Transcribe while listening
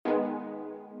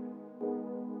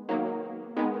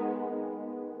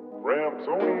Rams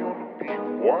only on the beat,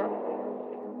 boy.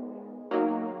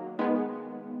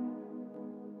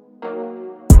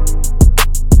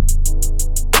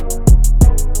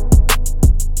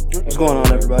 What's going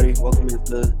on, everybody? Welcome to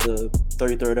the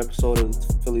 33rd episode of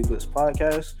the Philly Blitz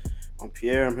podcast. I'm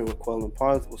Pierre. I'm here with Quell and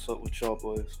Parth. What's up with y'all,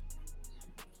 boys?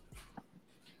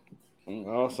 I'm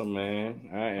awesome, man.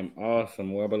 I am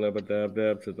awesome. Wubba lubba dub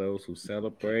dub to those who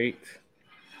celebrate.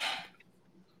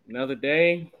 Another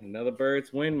day, another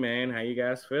Birds win, man. How you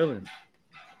guys feeling?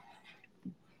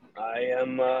 I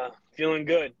am feeling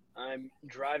good. I'm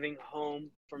driving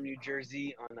home from New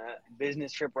Jersey on a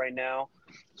business trip right now.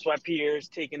 Swap Pierre's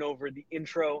taking over the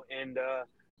intro, and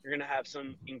you're gonna have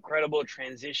some incredible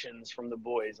transitions from the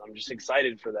boys. I'm just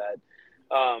excited for that.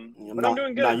 But I'm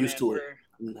doing good, not used man.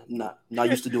 to it. Not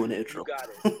used to doing the intro. You got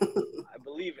it. I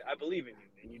believe in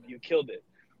you, man. You killed it.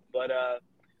 But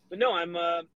no,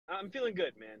 I'm feeling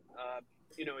good, man.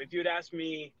 If you'd asked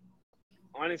me,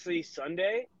 honestly,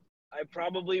 Sunday, I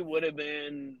probably would have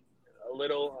been a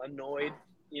little annoyed,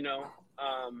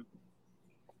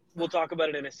 We'll talk about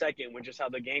it in a second with just how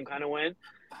the game kind of went.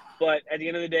 But at the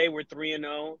end of the day, we're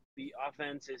 3-0. The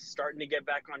offense is starting to get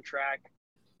back on track.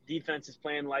 Defense is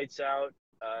playing lights out.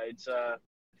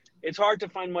 It's hard to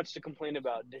find much to complain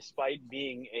about despite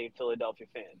being a Philadelphia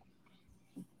fan.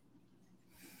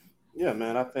 Yeah,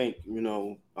 man. I think,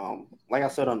 like I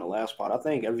said on the last pod, I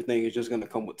think everything is just going to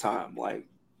come with time. Like,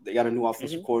 they got a new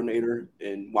offensive coordinator,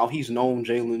 and while he's known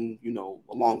Jalen,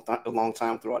 a long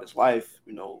time throughout his life,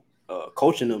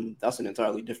 coaching him, that's an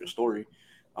entirely different story.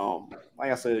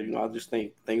 Like I said, I just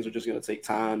think things are just going to take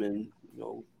time, and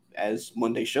as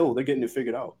Monday showed, they're getting it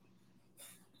figured out.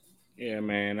 Yeah,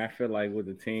 man. I feel like with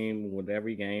the team, with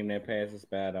every game that passes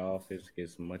bad off, it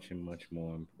gets much and much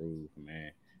more improved,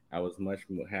 man. I was much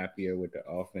more happier with the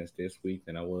offense this week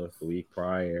than I was the week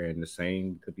prior, and the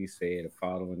same could be said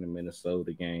following the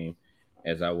Minnesota game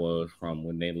as I was from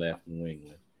when they left New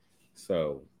England.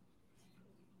 So,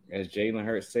 as Jalen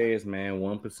Hurts says, man,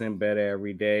 1% better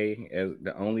every day. As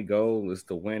the only goal is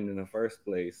to win in the first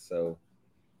place. So,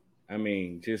 I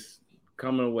mean, just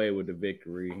coming away with the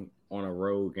victory on a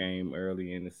road game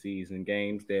early in the season,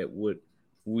 games that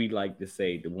we like to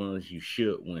say the ones you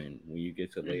should win when you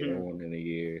get to later on in the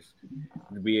years.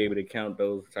 To be able to count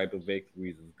those type of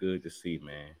victories is good to see,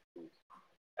 man.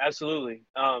 Absolutely.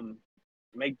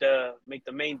 Make the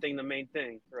main thing the main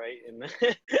thing, right? And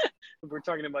we're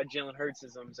talking about Jalen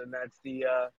Hurtsisms, and that's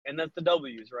the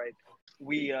W's, right?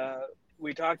 We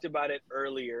talked about it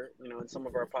earlier, in some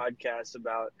of our podcasts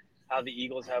about how the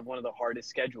Eagles have one of the hardest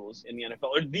schedules in the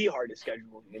NFL, or the hardest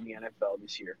schedule in the NFL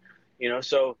this year.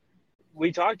 So we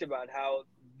talked about how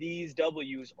these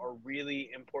W's are really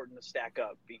important to stack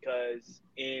up because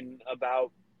in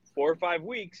about 4 or 5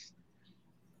 weeks,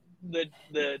 the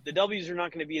W's are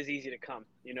not going to be as easy to come.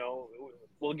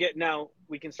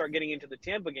 We can start getting into the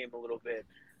Tampa game a little bit,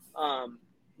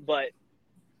 but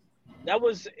that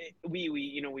was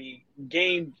we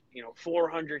gained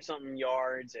 400 something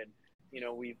yards, and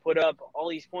we put up all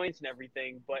these points and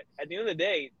everything, but at the end of the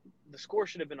day, the score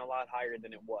should have been a lot higher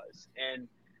than it was, and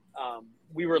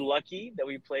we were lucky that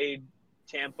we played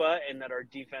Tampa and that our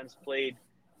defense played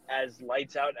as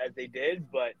lights out as they did,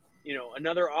 but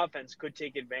another offense could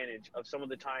take advantage of some of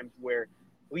the times where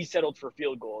we settled for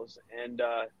field goals. And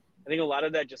I think a lot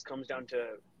of that just comes down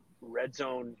to red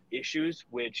zone issues,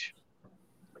 which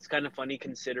it's kind of funny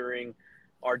considering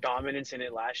our dominance in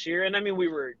it last year. And I mean, we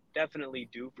were definitely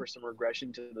due for some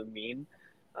regression to the mean.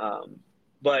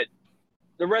 But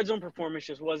the red zone performance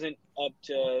just wasn't up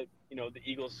to, the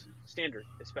Eagles' standard,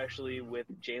 especially with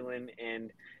Jalen and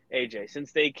AJ.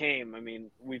 Since they came, I mean,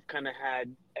 we've kind of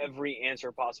had every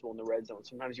answer possible in the red zone.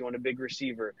 Sometimes you want a big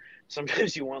receiver.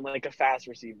 Sometimes you want like a fast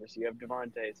receiver. So you have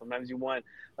Devontae. Sometimes you want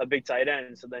a big tight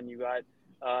end. So then you got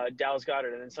Dallas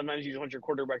Goedert. And then sometimes you just want your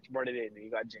quarterback to run it in. And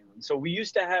you got Jalen. So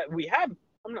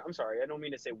I'm sorry. I don't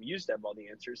mean to say we used to have all the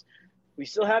answers. We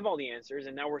still have all the answers.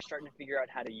 And now we're starting to figure out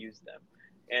how to use them.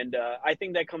 And I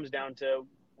think that comes down to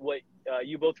what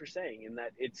you both were saying, in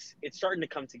that it's starting to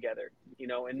come together,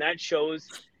 and that shows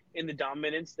in the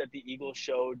dominance that the Eagles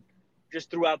showed just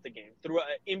throughout the game,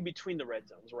 in between the red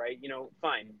zones, right?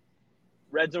 Fine.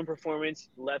 Red zone performance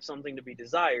left something to be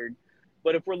desired,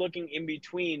 but if we're looking in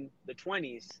between the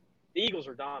 20s, the Eagles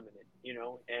are dominant,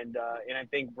 and I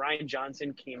think Brian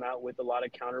Johnson came out with a lot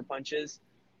of counter punches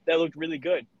that looked really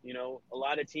good. A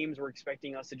lot of teams were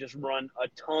expecting us to just run a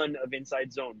ton of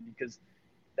inside zone because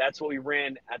that's what we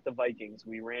ran at the Vikings.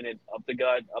 We ran it up the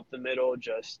gut, up the middle,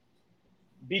 just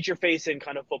beat your face in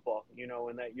kind of football,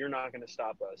 and that you're not going to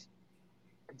stop us.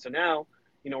 And so now,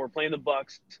 we're playing the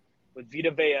Bucs. with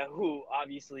Vita Vea, who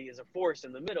obviously is a force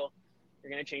in the middle,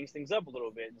 you're going to change things up a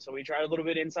little bit. And so we tried a little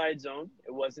bit inside zone.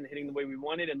 It wasn't hitting the way we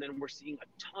wanted, and then we're seeing a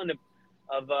ton of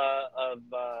uh, of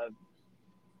uh,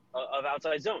 of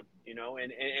outside zone,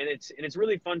 and it's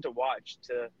really fun to watch,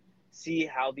 to see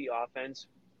how the offense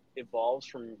evolves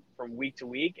from week to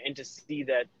week, and to see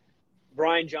that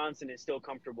Brian Johnson is still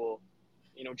comfortable,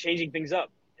 changing things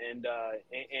up and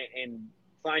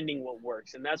finding what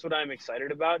works. And that's what I'm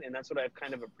excited about, and that's what I've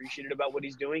kind of appreciated about what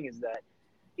he's doing, is that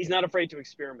he's not afraid to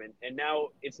experiment. And now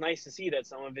it's nice to see that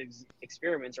some of his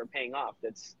experiments are paying off.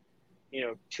 That's,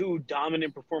 two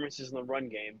dominant performances in the run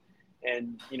game,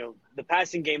 and the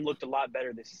passing game looked a lot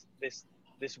better this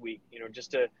week.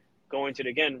 Just to go into it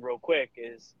again real quick,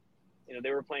 is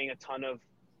they were playing a ton of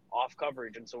off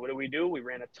coverage, and so what do? We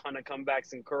ran a ton of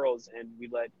comebacks and curls, and we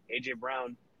let AJ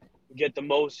Brown get the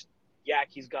most yak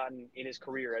he's gotten in his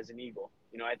career as an Eagle.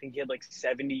 I think he had like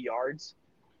 70 yards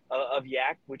of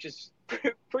yak, which is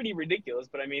pretty ridiculous.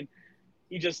 But I mean,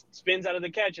 he just spins out of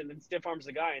the catch and then stiff arms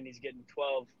the guy, and he's getting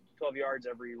 12 yards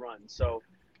every run. So,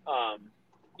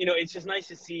 it's just nice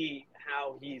to see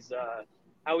how he's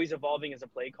evolving as a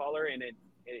play caller, and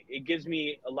it gives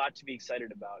me a lot to be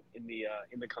excited about in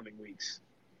the coming weeks.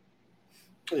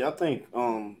 Yeah, I think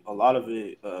a lot of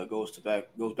it goes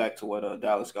back to what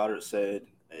Dallas Goddard said.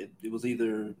 It was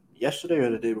either yesterday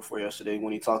or the day before yesterday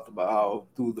when he talked about how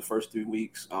through the first 3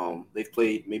 weeks they've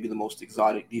played maybe the most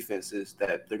exotic defenses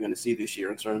that they're going to see this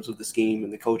year in terms of the scheme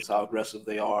and the coaches, how aggressive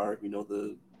they are.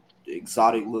 The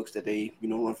exotic looks that they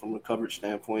run from a coverage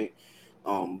standpoint.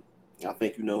 I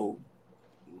think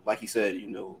like he said,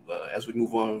 as we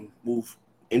move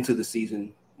into the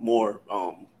season more,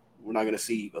 we're not going to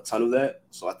see a ton of that.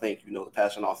 So I think the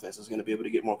passing offense is going to be able to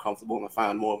get more comfortable and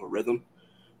find more of a rhythm.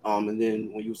 And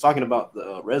then when you were talking about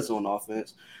the red zone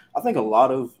offense, I think a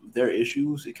lot of their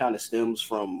issues, it kind of stems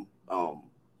from I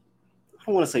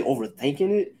don't want to say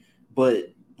overthinking it,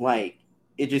 but like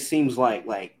it just seems like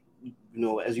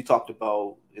as you talked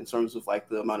about in terms of like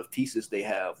the amount of pieces they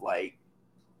have, like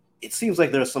it seems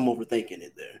like there's some overthinking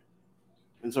it there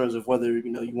in terms of whether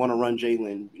you want to run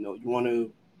Jalen, you want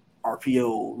to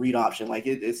RPO read option. Like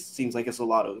it seems like it's a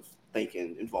lot of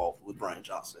thinking involved with Brian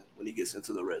Johnson when he gets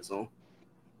into the red zone.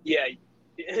 Yeah,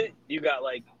 you got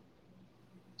like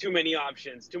too many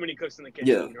options, too many cooks in the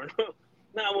kitchen. Yeah.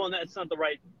 Well, that's not the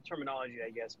right terminology, I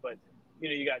guess, but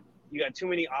you got too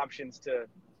many options to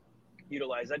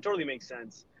utilize. That totally makes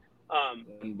sense.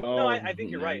 No, I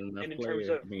think you're right. And in terms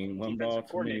of one ball,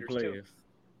 too many players. Too.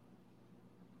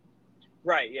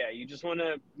 Right. Yeah. You just want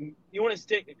to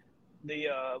stick the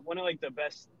one of like the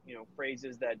best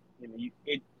phrases that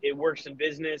it works in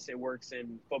business, it works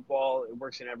in football, it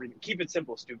works in everything. Keep it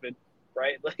simple, stupid.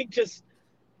 Right? Like just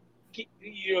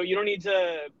you don't need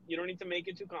to make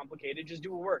it too complicated. Just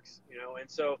do what works. And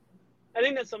so I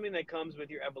think that's something that comes with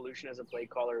your evolution as a play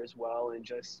caller as well, and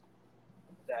just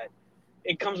that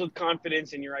it comes with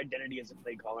confidence in your identity as a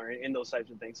play caller and those types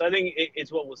of things. So I think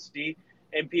it's what we'll see.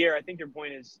 And Pierre, I think your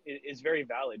point is very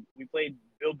valid. We played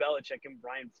Bill Belichick and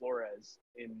Brian Flores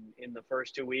in the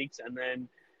first 2 weeks, and then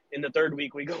in the third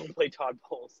week we go and play Todd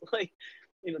Bowles. Like,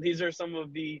 these are some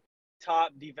of the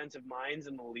top defensive minds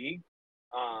in the league,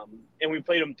 and we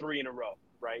played them 3 in a row,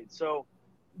 right? So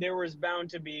there was bound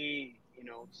to be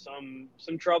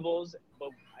some troubles, but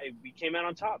we came out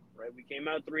on top, right? We came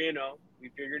out 3-0. We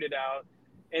figured it out.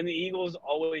 And the Eagles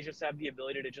always just have the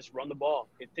ability to just run the ball.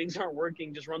 If things aren't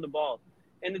working, just run the ball.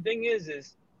 And the thing is,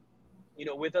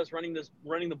 with us running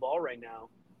the ball right now,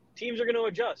 teams are going to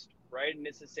adjust, right? And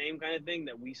it's the same kind of thing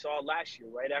that we saw last year,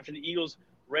 right? After the Eagles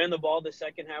ran the ball the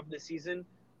second half of the season,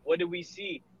 what did we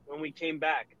see when we came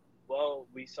back? Well,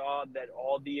 we saw that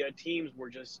all the teams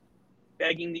were just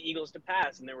begging the Eagles to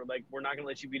pass, and they were like, we're not going to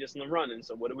let you beat us in the run. And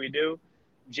so what do?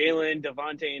 Jalen,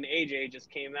 Devontae, and AJ just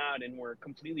came out and were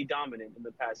completely dominant in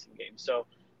the passing game. So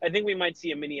I think we might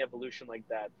see a mini evolution like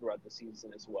that throughout the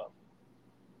season as well.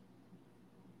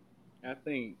 I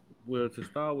think, to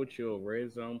start with your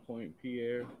red zone point,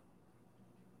 Pierre,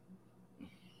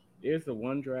 there's the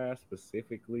one drive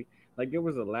specifically. Like, there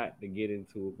was a lot to get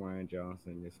into with Brian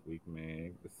Johnson this week, man.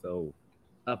 It was so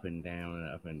up and down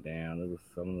and up and down. It was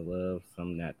some to love,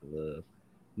 some not to love.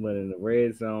 But in the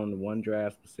red zone, the one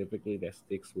drive specifically that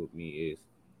sticks with me is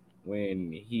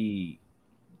when he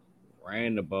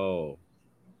ran the ball.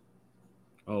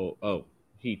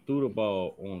 He threw the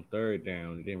ball on third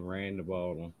down and then ran the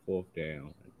ball on fourth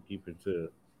down, deep into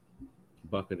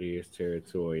Buccaneers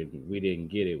territory. We didn't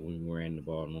get it when we ran the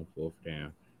ball on fourth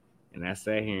down. And I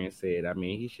sat here and said, I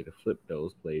mean, he should have flipped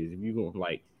those plays. If you go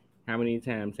how many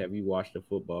times have you watched a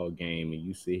football game and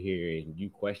you sit here and you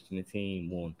question the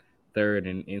team on third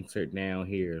and insert down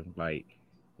here. Like,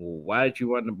 well, why did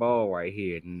you run the ball right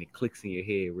here? And it clicks in your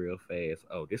head real fast.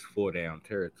 Oh, this 4 down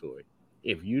territory.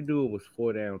 If you knew it was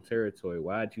 4 down territory,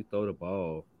 why did you throw the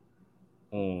ball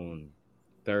on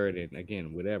third and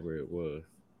again, whatever it was,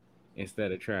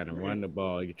 instead of trying to run the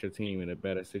ball, get your team in a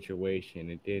better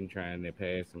situation, and then trying to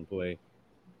pass and play?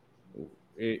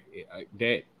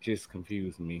 That just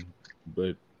confused me.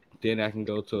 But then I can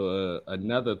go to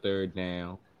another third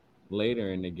down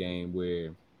later in the game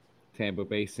where Tampa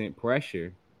Bay sent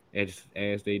pressure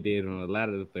as they did on a lot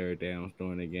of the third downs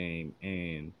during the game,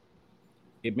 and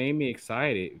it made me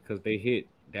excited because they hit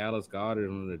Dallas Goddard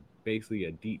on basically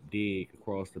a deep dig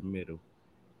across the middle,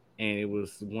 and it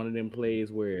was one of them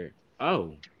plays where,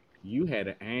 oh, you had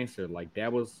an answer. Like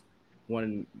that was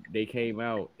when they came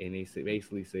out and they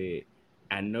basically said,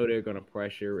 I know they're gonna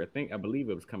pressure. I believe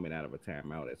it was coming out of a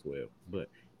timeout as well, but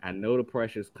I know the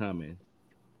pressure's coming.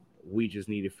 We just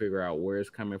need to figure out where it's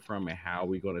coming from and how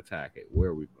we're gonna attack it,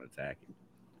 where we're gonna attack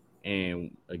it.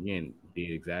 And again, did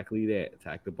exactly that.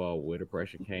 Attack the ball where the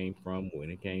pressure came from, when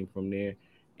it came from there.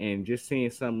 And just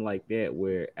seeing something like that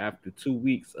where after 2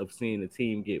 weeks of seeing the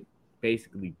team get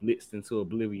basically blitzed into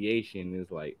oblivion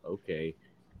is like, okay,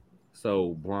 so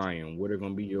Brian, what are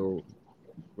gonna be your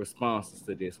responses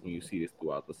to this when you see this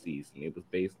throughout the season? It was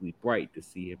basically bright to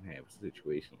see him have a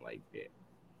situation like that.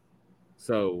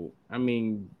 So I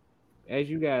mean, as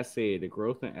you guys said, the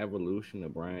growth and evolution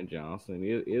of Brian Johnson,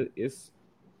 it's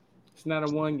not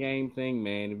a one game thing,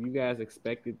 man. If you guys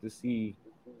expected to see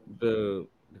the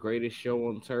greatest show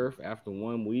on turf after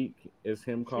 1 week is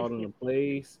him calling the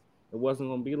plays, it wasn't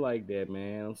gonna be like that,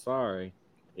 man. I'm sorry.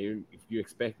 If you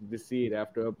expected to see it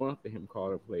after a month of him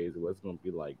calling plays, it wasn't gonna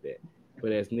be like that.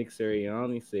 But as Nick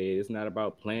Sirianni said, it's not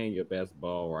about playing your best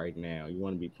ball right now. You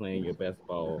want to be playing your best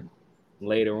ball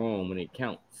later on when it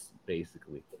counts,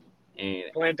 basically.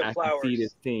 And Plant the I can see flowers.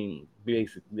 this team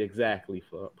basically exactly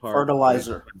for part.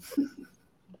 Fertilizer.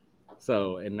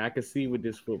 So, and I can see with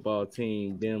this football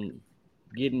team them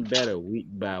getting better week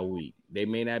by week. They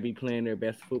may not be playing their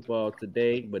best football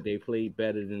today, but they played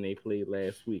better than they played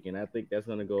last week, and I think that's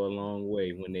going to go a long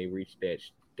way when they reach that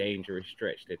dangerous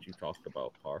stretch that you talked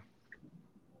about, Par.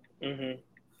 Mm-hmm.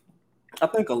 I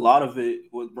think a lot of it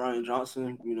with Brian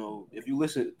Johnson, if you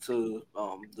listen to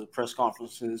the press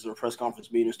conferences or press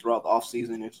conference meetings throughout the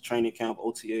offseason, it's training camp,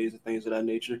 OTAs, and things of that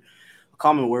nature, a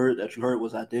common word that you heard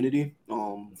was identity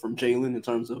from Jalen in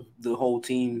terms of the whole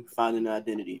team finding an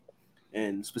identity.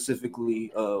 And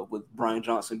specifically with Brian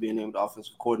Johnson being named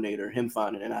offensive coordinator, him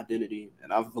finding an identity.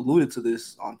 And I've alluded to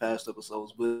this on past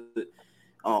episodes, but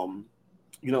um,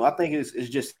 I think it's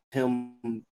just him,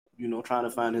 trying to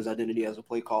find his identity as a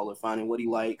play caller, finding what he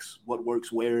likes, what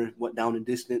works where, what down and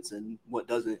distance, and what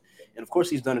doesn't. And of course,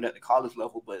 he's done it at the college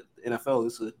level, but the NFL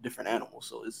is a different animal.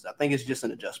 So I think it's just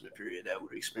an adjustment period that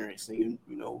we're experiencing.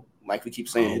 And, like we keep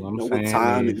saying, All I'm with saying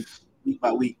time and is, week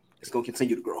by week, it's going to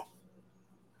continue to grow.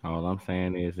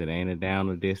 it ain't a down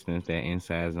the distance that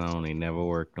inside zone ain't never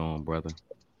worked on, brother.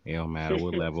 It don't matter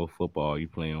what level of football you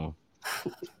play on.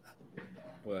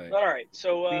 But All right.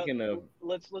 So speaking of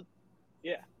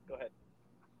yeah, go ahead.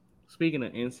 speaking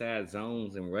of inside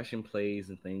zones and rushing plays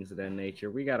and things of that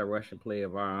nature, we got a rushing play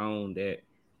of our own that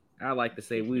I like to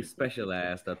say we've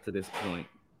specialized up to this point.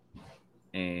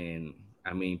 And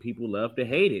I mean, people love to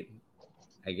hate it.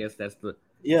 I guess that's the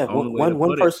Yeah, only way to one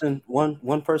put it. person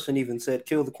one person even said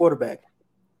kill the quarterback.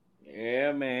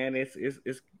 Yeah, man, it's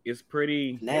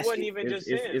pretty. It wasn't Nasty. even just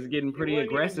It's him. getting It pretty wasn't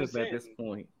even aggressive just at this him.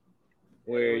 point.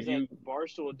 It Where was that you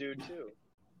Barstool dude too.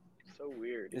 So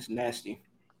weird. It's nasty.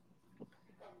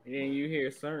 and then you hear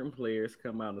certain players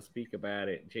come out and speak about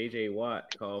it. JJ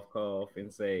Watt cough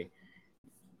and say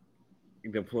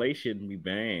the play shouldn't be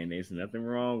banned. There's nothing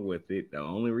wrong with it. The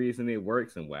only reason it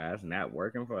works and why it's not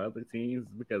working for other teams is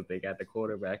because they got the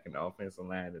quarterback and the offensive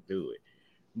line to do it.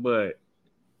 But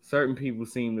certain people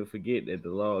seem to forget that the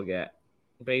law got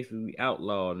basically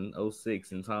outlawed in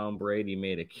 '06 and Tom Brady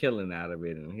made a killing out of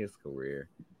it in his career.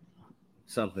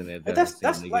 Something that And doesn't that's seem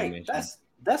that's to get like mentioned.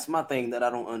 that's my thing that I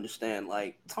don't understand.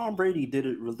 Like Tom Brady did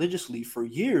it religiously for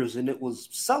years, and it was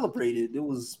celebrated. It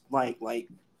was like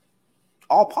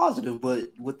all positive. But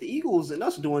with the Eagles and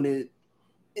us doing it,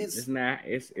 It's it's not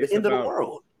the it's end of the about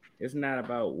world. it's not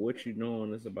about what you're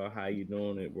doing, it's about how you're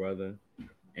doing it, brother.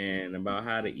 And about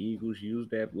how the Eagles use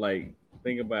that. Like,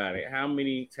 think about it. How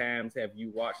many times have you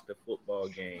watched a football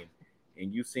game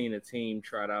and you seen a team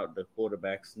trot out the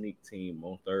quarterback sneak team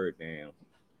on third down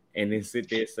and then sit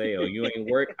there and say, "Oh, you ain't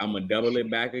work. I'm gonna double it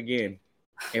back again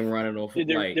and run it on Dude,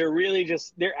 like they're really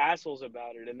just they're assholes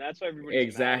about it, and that's why everybody's mad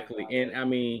exactly." about And it. I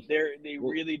mean, They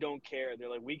well, really don't care. They're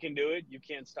like, we can do it. You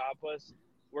can't stop us.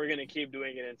 we're gonna keep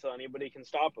doing it until anybody can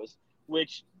stop us.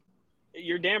 Which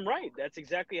you're damn right. That's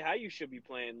exactly how you should be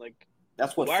playing. Like,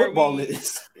 That's what why are football we?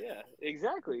 is. Yeah,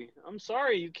 exactly. I'm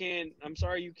sorry you can't. I'm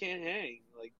sorry you can't hang.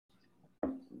 Like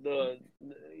the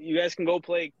you guys can go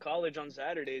play college on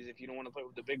Saturdays if you don't want to play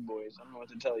with the big boys. I don't know what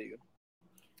to tell you.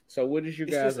 So, what is your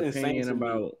It's guys' just insane opinion to me.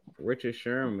 about Richard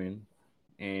Sherman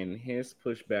and his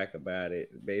pushback about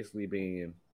it? Basically,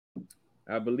 being,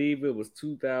 I believe it was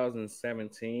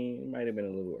 2017. It might have been a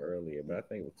little earlier, but I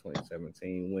think it was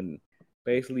 2017 when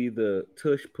basically the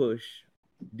tush push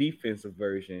defensive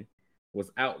version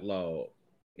was outlawed.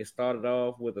 It started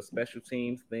off with a special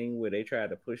teams thing where they tried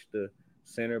to push the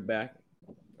center back,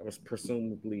 was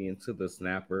presumably into the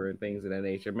snapper and things of that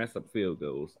nature, mess up field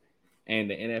goals.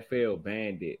 And the NFL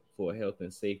banned it for health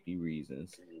and safety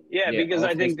reasons. Yeah, Yet because I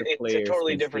think offensive it's a players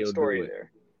totally can different still do story it.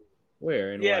 there.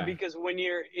 Where and Yeah, why? because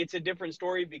it's a different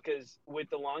story because with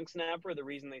the long snapper, the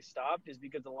reason they stopped is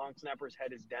because the long snapper's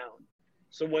head is down.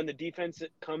 So when the defense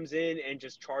comes in and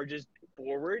just charges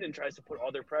forward and tries to put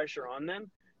all their pressure on them,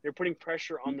 they're putting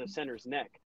pressure on the center's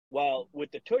neck. While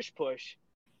with the tush push,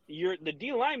 the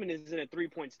D lineman is in a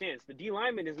 3-point stance. The D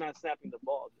lineman is not snapping the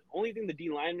ball. The only thing the D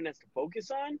lineman has to focus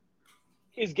on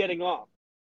is getting off.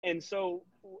 And so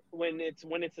when it's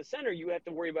a center, you have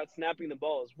to worry about snapping the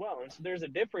ball as well. And so there's a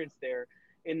difference there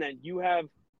in that you have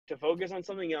to focus on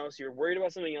something else. You're worried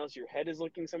about something else. Your head is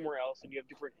looking somewhere else, and you have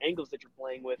different angles that you're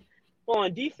playing with.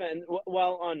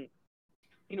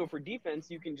 For defense,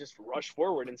 you can just rush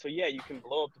forward, and so yeah, you can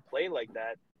blow up the play like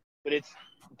that. But it's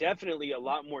definitely a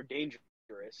lot more dangerous,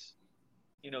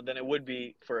 than it would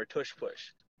be for a tush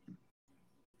push.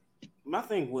 My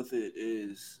thing with it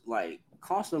is like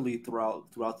constantly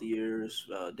throughout the years,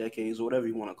 decades, or whatever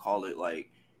you want to call it, like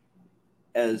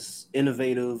as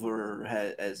innovative or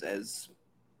as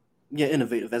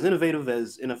innovative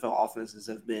as NFL offenses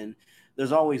have been,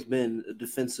 there's always been a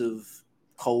defensive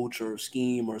coach or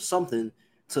scheme or something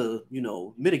to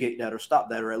mitigate that or stop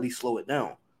that or at least slow it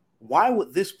down. Why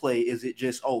would this play? Is it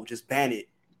just ban it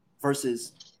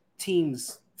versus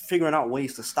teams figuring out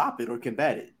ways to stop it or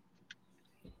combat it?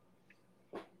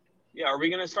 Yeah, are we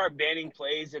gonna start banning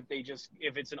plays Are we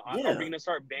Yeah, gonna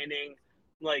start banning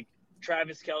like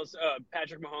Patrick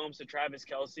Mahomes to Travis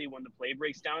Kelsey when the play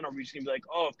breaks down? Are we just gonna be like,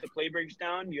 oh, if the play breaks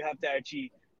down, you have to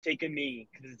actually take a knee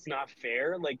because it's not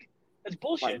fair? Like that's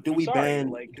bullshit. like do I'm we sorry. ban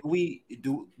Like do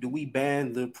we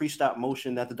ban the pre-stop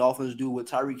motion that the Dolphins do with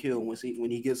Tyreek Hill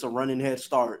when he gets a running head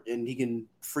start and he can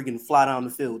freaking fly down the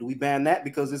field? Do we ban that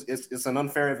because it's an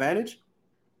unfair advantage?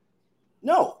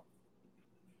 No.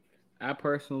 I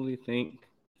personally think,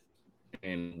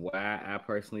 and why I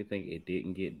personally think it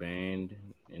didn't get banned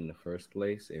in the first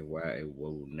place, and why it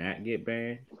will not get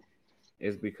banned,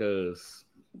 is because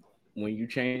when you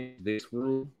change this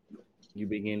rule, you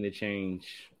begin to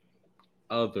change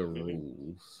other mhm.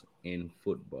 rules in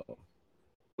football,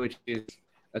 which is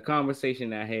a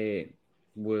conversation I had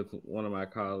with one of my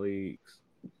colleagues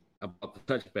about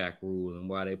the touchback rule and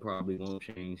why they probably won't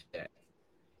change that.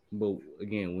 But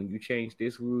again, when you change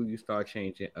this rule, you start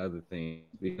changing other things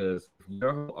because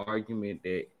your whole argument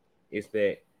that is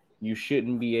that you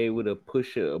shouldn't be able to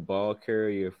push a ball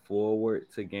carrier forward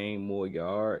to gain more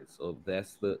yards, so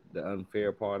that's the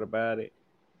unfair part about it.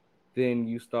 Then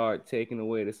you start taking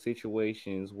away the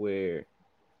situations where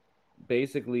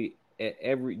basically at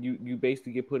every you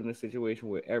basically get put in a situation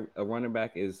where a running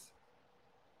back is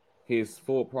his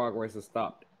full progress is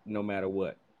stopped no matter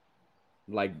what.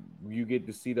 Like you get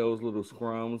to see those little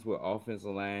scrums where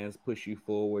offensive lines push you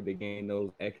forward to gain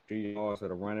those extra yards, or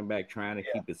the running back trying to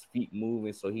Yeah, keep his feet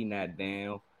moving so he not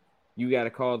down. You got to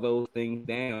call those things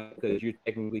down because you're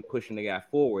technically pushing the guy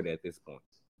forward at this point.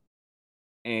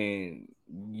 And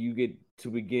you get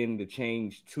to begin to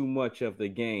change too much of the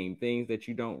game, things that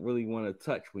you don't really want to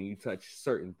touch when you touch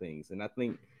certain things. And I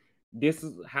think this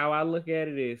is how I look at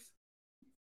it is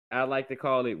I like to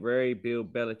call it very Bill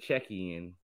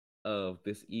Belichickian of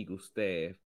this Eagle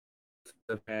staff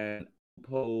to find a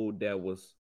loophole that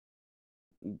was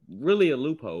really a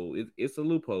loophole. It's a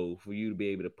loophole for you to be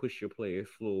able to push your players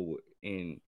forward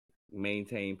and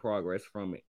maintain progress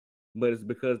from it. But it's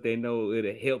because they know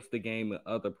it helps the game in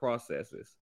other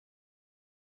processes.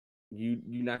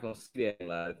 You're not gonna see that in a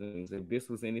lot of things. If this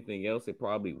was anything else, it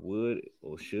probably would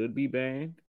or should be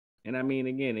banned. And I mean,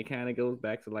 again, it kind of goes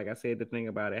back to like I said, the thing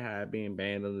about it, how it being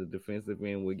banned on the defensive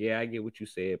end. Well, yeah, I get what you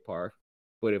said, Park.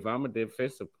 But if I'm a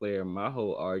defensive player, my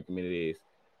whole argument is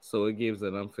so it gives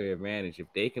an unfair advantage if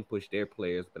they can push their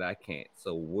players, but I can't.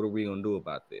 So what are we gonna do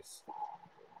about this?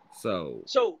 So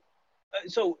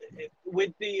so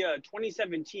with the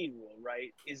 2017 rule,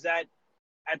 right? Is that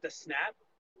at the snap?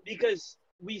 Because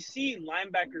we see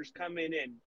linebackers come in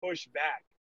and push back,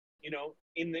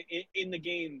 in the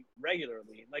game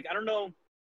regularly. Like I don't know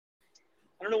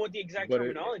what the exact But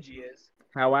terminology is.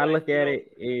 how I But look at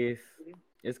it is, Mhm.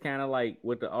 it's kind of like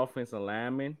with the offensive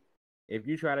lineman. If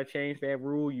you try to change that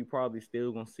rule, you probably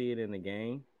still gonna see it in the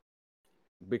game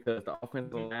because the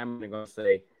offensive linemen are gonna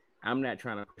say, "I'm not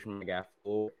trying to push my guy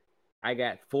forward. I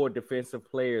got 4 defensive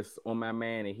players on my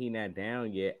man, and he not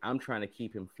down yet. I'm trying to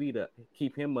keep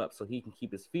him up, so he can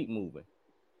keep his feet moving."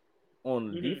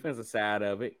 On the Mhm. defensive side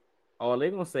of it, all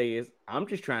they're gonna say is, "I'm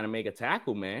just trying to make a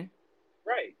tackle, man."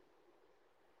 Right.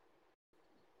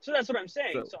 So that's what I'm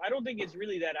saying. So So I don't think it's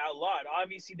really that outlawed.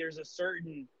 Obviously, there's a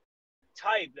certain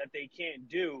type that they can't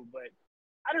do, but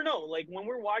I don't know. Like when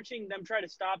we're watching them try to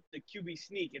stop the QB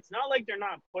sneak, it's not like they're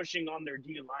not pushing on their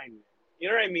D lineman. You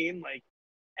know what I mean? Like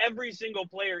every single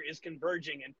player is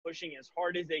converging and pushing as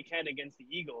hard as they can against the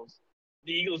Eagles.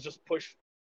 The Eagles just push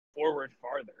forward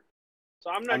farther. So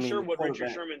I'm I not mean, sure the what Richard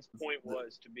quarterback, Sherman's point the,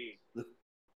 was to be. the,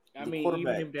 I the mean, even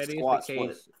quarterback if that is the squats what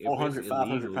case, if it's 400,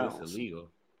 500 illegal, it's pounds.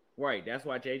 illegal. Right. That's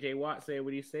why J.J. Watt said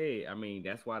what he said. I mean,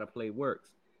 that's why the play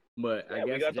works. But I Yeah,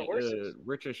 we guess got the horses.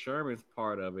 Richard Sherman's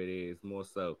part of it is more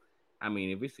so. I mean,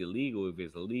 if it's illegal,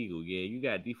 yeah, you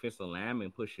got defensive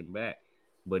linemen pushing back,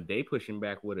 but they pushing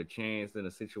back with a chance in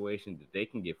a situation that they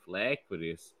can get flagged for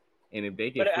this. And if they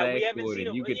But get we flagged haven't for it seen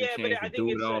and it. you get the Yeah, but chance to I think do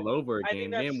it it's. all over I think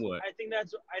again, then that's. what? I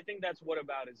think that's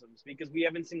whataboutisms because we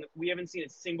haven't seen a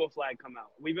single flag come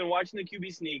out. We've been watching the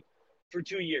QB sneak for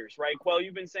 2 years, right? Well,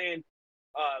 you've been saying,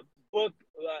 book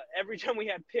every time we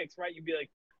had picks, right? You'd be like,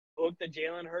 book the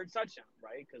Jalen Hurts touchdown,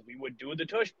 right? Because we would do the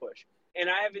tush push, and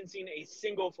I haven't seen a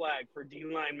single flag for D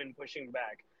linemen pushing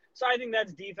back. So I think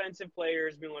that's defensive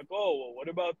players being like, oh, well, what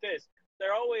about this?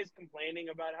 They're always complaining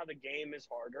about how the game is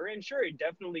harder, and sure, it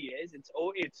definitely is.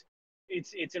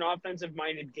 It's an offensive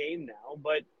minded game now,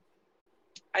 but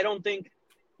I don't think,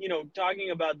 talking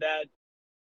about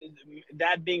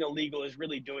that being illegal is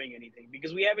really doing anything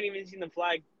because we haven't even seen the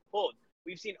flag pulled.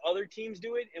 We've seen other teams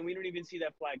do it, and we don't even see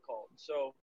that flag called.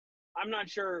 So I'm not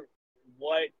sure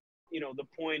what the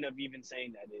point of even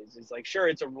saying that is. It's like sure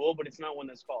it's a rule, but it's not one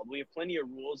that's called. We have plenty of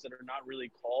rules that are not really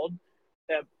called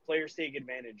that players take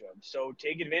advantage of. So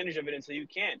take advantage of it until you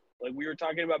can. Like we were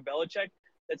talking about Belichick,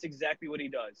 that's exactly what he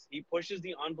does. He pushes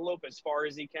the envelope as far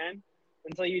as he can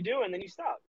until you do, and then you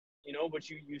stop. But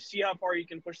you see how far you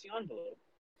can push the envelope.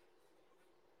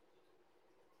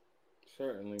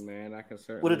 Certainly, man. I can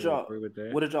What did certainly y'all agree with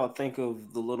that. What did y'all think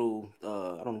of the little?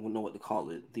 I don't even know what to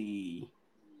call it.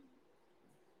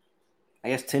 I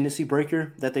guess tendency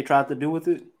breaker that they tried to do with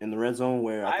it in the red zone,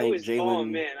 where I think Oh Jalen,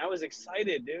 man, I was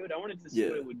excited, dude. I wanted to see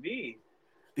what yeah, it would be.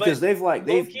 But because low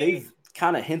key, they've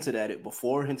kind of hinted at it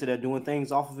before, hinted at doing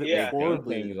things off of it They've yeah. before, done but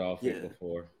things off it yeah,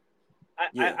 before.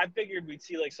 yeah, I figured we'd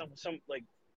see like some like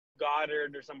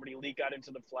Goddard or somebody leak out into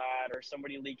the flat or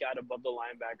somebody leak out above the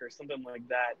linebacker or something like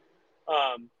that.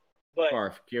 But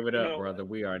Scarf, give it you up, know, brother.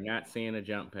 We are not seeing a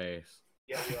jump pass.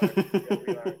 yeah, we are. Yeah,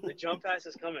 we are. The jump pass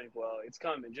is coming. Well, it's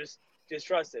coming. Just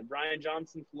trust it. Brian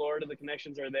Johnson, Florida, the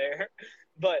connections are there.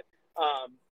 But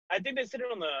I think they said it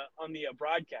on the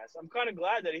broadcast. I'm kind of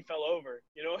glad that he fell over.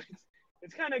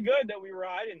 It's kind of good that we were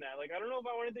hiding that. Like I don't know if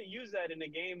I wanted to use that in a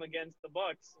game against the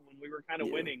Bucks when we were kind of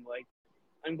yeah. winning. Like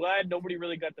I'm glad nobody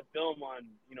really got the film on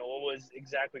what was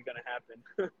exactly going to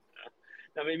happen.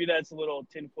 Now maybe that's a little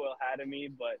tinfoil hat of me,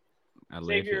 but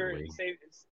save your Allegedly.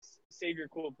 save your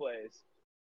cool plays.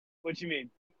 What you mean?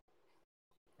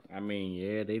 I mean,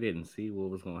 yeah, they didn't see what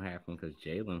was going to happen because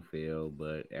Jalen failed,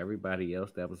 but everybody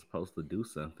else that was supposed to do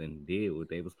something did what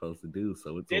they were supposed to do.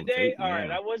 So it's Did on they? tape All right.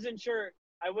 now. I wasn't sure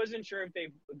if they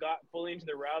got fully into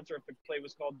the routes or if the play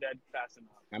was called dead fast enough.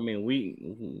 I mean,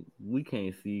 we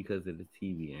can't see because of the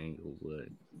TV angle, but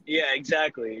Yeah,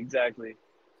 exactly.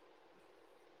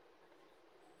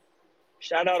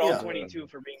 Shout out all Yeah. 22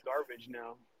 for being garbage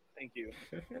now. Thank you.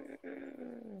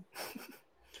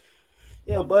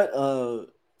 Yeah,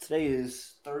 but today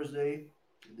is Thursday.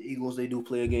 The Eagles, they do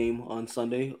play a game on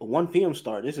Sunday, a 1 p.m.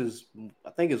 start. I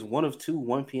think it's one of two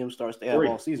 1 p.m. starts they have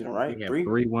all season, right? we have 3.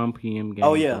 3 1 p.m. games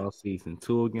Oh yeah, all season.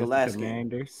 2 the against the last game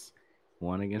Commanders,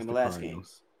 1 against and the the last game.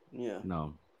 Cardinals. Yeah,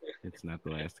 No, it's not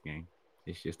the last game.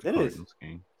 It's just the it is. Cardinals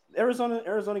game.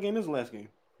 Arizona game is the last game.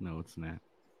 No, it's not.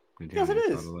 The Yes, it Giants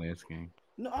are is. the last game.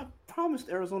 No, I promised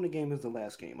Arizona game is the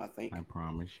last game. I think. I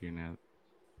promise you now.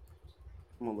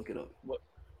 I'm gonna look it up. What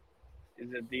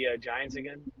is it? The Giants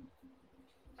again?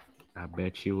 I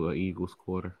bet you a Eagles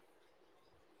quarter.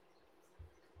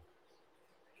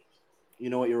 You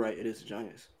know what? You're right. It is the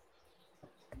Giants.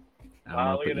 I'm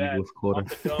Wow, up look a at that. Eagles quarter.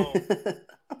 Off the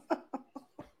dome.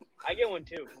 I get one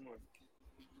too. Come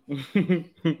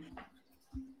on.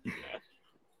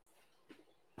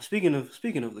 Speaking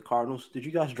of the Cardinals, did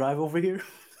you guys drive over here?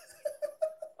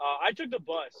 I took the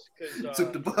bus because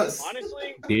Took the bus.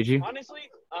 Did you? honestly,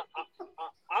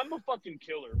 I'm a fucking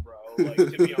killer, bro. Like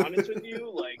to be honest with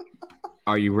you, like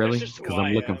Are you really? just who Because I'm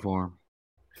I looking am. for him.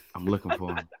 I'm looking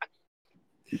for him.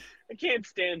 I can't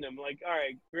stand them. Like, all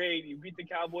right, great, you beat the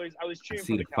Cowboys. I was I cheering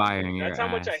see for the the fire Cowboys. in your That's how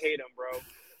much I eyes. hate them, bro.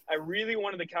 I really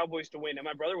wanted the Cowboys to win, and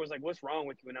my brother was like, "What's wrong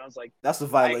with you?" And I was like, That's a "I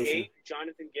violation. hate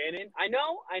Jonathan Gannon. I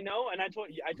know, and I told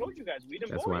you guys, we them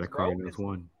That's boys, why the bro. Cardinals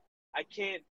won. I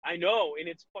can't. I know, and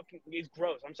it's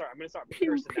gross. I'm sorry. I'm gonna start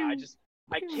Pew, cursing now. pew,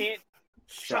 I pew. can't.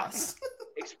 Shots.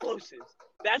 Explosives.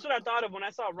 That's what I thought of when I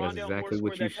saw That's Rondale Moore exactly score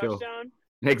what you that show. touchdown.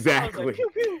 Exactly. I was like, pew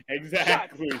pew.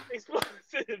 Exactly. Shots.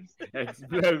 Explosives.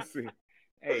 Explosive.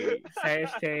 Hey,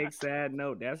 hashtag sad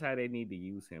note. That's how they need to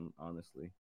use him,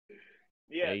 honestly.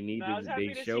 Yeah. They need I was to. happy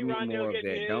They to show see me Rondale more of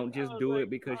getting that. his. Don't I just was do like, it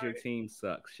because all your right. team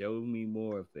sucks. Show me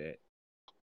more of that.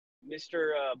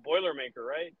 Mr. Boilermaker,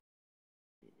 right?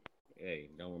 Hey,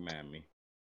 don't remind me.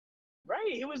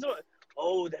 Right. He was.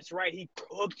 Oh, that's right. He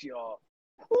cooked y'all.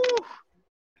 Whew.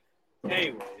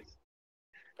 Anyways.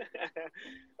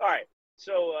 All right.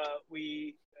 So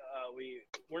we're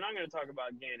not going to talk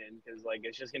about Gannon because like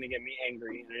it's just going to get me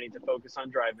angry and I need to focus on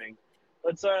driving.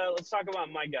 Let's talk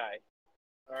about my guy.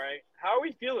 All right. How are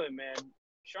we feeling, man?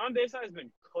 Sean Desai has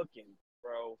been cooking,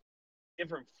 bro.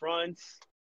 Different fronts,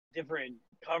 different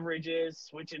coverages,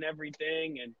 switching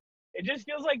everything, and it just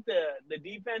feels like the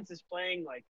defense is playing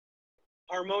like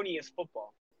harmonious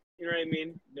football. You know what I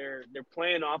mean? They're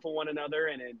playing off of one another,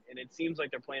 and it seems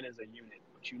like they're playing as a unit,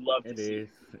 which you love to It see, is,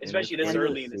 and especially it's this fun to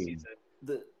early in the see. season.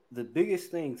 The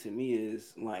biggest thing to me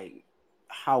is like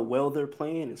how well they're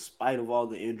playing in spite of all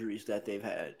the injuries that they've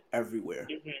had everywhere.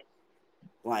 Mm-hmm.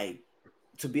 Like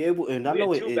to be able, and I We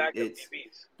know had two backup it's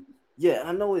DBs. yeah,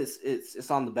 I know it's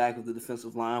on the back of the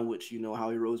defensive line, which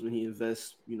Howie Roseman, he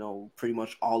invests pretty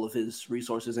much all of his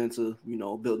resources into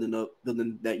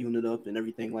building that unit up and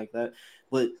everything like that.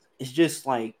 But it's just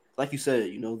like you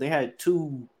said, they had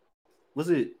two.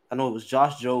 Was it? I know it was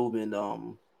Josh Jobe and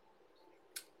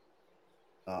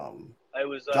It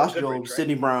was Josh Goodrich, Jobe, right?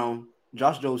 Sidney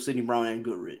Brown, and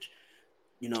Goodrich.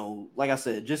 Like I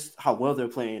said, just how well they're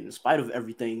playing in spite of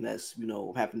everything that's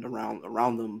happened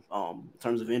around them in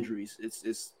terms of injuries.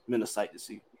 It's been a sight to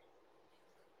see.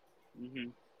 Mm-hmm.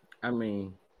 I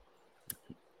mean,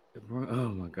 oh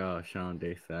my God, Sean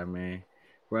Desai, man,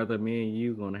 brother, me and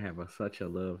you gonna have such a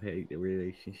love-hate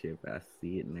relationship. I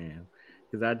see it now,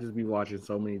 because I just be watching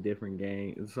so many different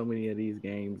games, so many of these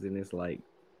games, and it's like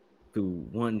through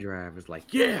one drive, it's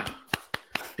like, yeah,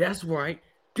 that's right,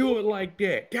 do it like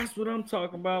that. That's what I'm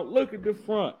talking about. Look at the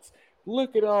fronts.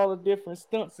 Look at all the different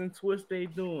stunts and twists they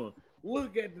doing.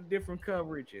 Look at the different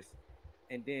coverages,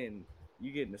 and then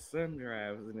you get in the sun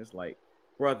drives, and it's like,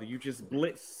 brother, you just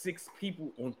blitz 6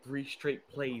 people on 3 straight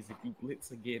plays. If you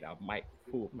blitz again, I might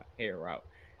pull my hair out.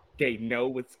 They know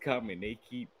what's coming. They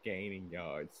keep gaining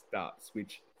yards. Stop.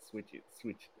 Switch it.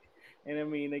 And I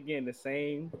mean, again, the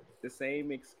same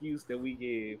excuse that we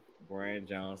give Brian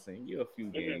Johnson. You're a few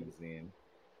Mm-hmm. games in.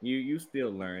 You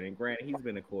still learning. Granted, he's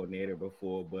been a coordinator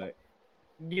before, but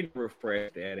getting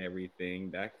refreshed at everything,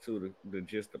 back to the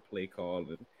just the play call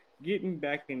and getting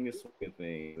back in the swing of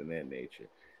things and that nature.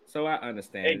 So I Hey,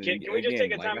 understand. can And we just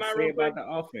take again, a like I timeout say real about quick?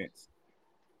 the offense,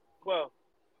 Well,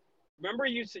 remember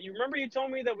you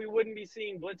told me that we wouldn't be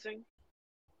seeing blitzing.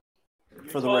 You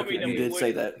For the told me record, that you we did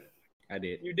say wouldn't. that. I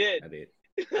did. You did. I did.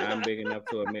 I'm big enough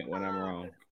to admit when I'm wrong.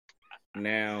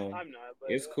 Now I'm not,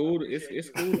 but it's I cool. appreciate It's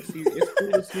you. cool to see. It's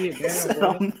cool to see it He now, said,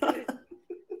 brother. "I'm not."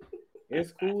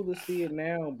 It's cool to see it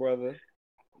now, brother.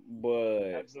 But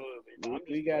Absolutely. No, I'm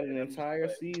just we got playing. an entire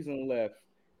season left,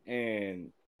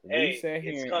 and we Hey, sat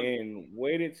it's here coming. and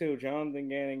waited till Jonathan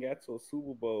Gannon got to a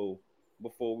Super Bowl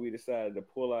before we decided to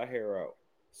pull our hair out.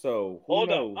 So who Hold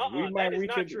up. knows? We That might is reach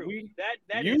not it. true. We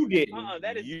That is you didn't.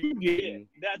 that is You yeah. didn't.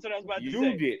 That's what I was about to You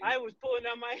say. didn't. I was pulling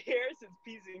out my hair since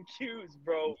P's and Q's,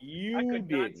 bro. I You could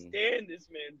not didn't. stand this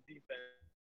man's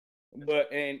defense.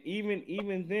 But and even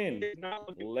then, He is not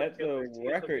looking for let the killers. He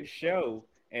is record looking show.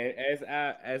 And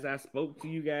as I spoke to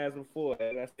you guys before,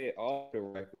 as I said off the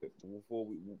record before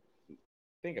I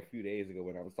think a few days ago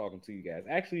when I was talking to you guys,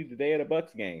 actually the day of the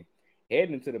Bucks game,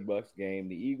 heading into the Bucks game,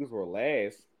 the Eagles were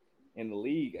last in the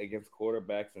league against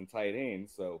quarterbacks and tight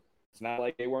ends. So it's not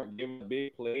like they weren't giving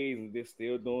big plays and they're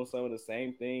still doing some of the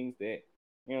same things that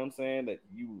what I'm saying, that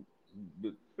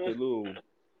the little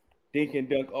dink and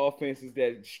dunk offenses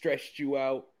that stretched you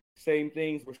out. Same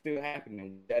things were still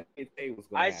happening. That didn't say was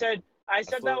going to happen. I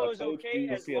said that was told okay you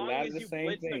as see a long lot as of the you same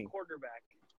blitz the thing. quarterback.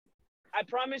 I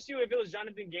promise you, if it was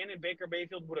Jonathan Gannon, Baker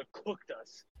Mayfield would have cooked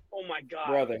us. Oh my God,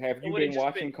 brother, have you been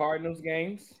watching Cardinals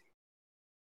games?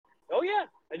 Oh yeah,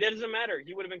 it doesn't matter.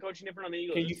 He would have been coaching different on the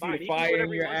Eagles. Can you It's see fine. the He can do fire in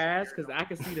whatever he your wants to eyes? here, Because though. I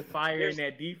can see the fire in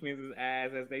that defense's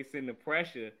eyes as they send the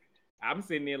pressure. I'm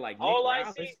sitting there like Nick All I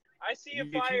Roush. see a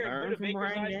Did you fire in learn Buda from Baker's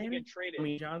Ryan eyes to Gannon? get traded. I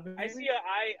mean, Jonathan I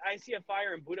Gannon? see a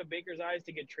fire in Buda Baker's eyes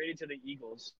to get traded to the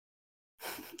Eagles.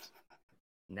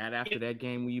 Not after that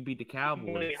game when you beat the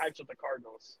Cowboys. When he hypes with the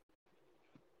Cardinals.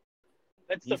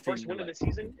 That's You the first see, win of like, the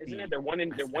season, isn't it? They're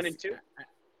 1-2.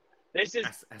 This is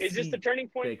this the turning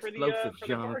point for the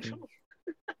Cardinals?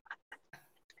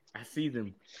 I see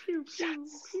them. Pew, pew,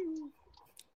 pew.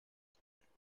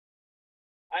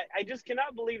 I just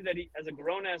cannot believe that he, as a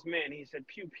grown ass man, he said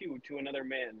pew pew to another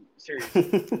man. Seriously.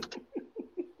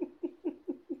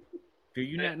 Do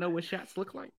you not know what shots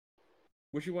look like?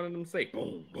 What you wanted them to say?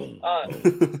 Boom, boom,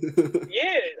 boom.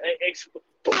 Yeah,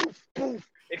 poof, poof,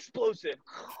 explosive.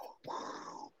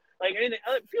 Like anything,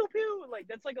 pew pew. Like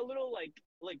that's like a little like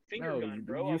finger gun,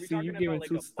 bro. You Are we see, talking you're giving about like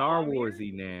too a Star bomb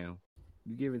Warsy here? now.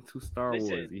 You're giving too Star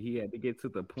Listen, Warsy. He had to get to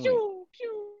the point. Pew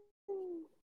pew.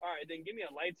 All right, then give me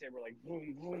a lightsaber, like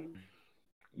boom boom.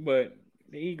 But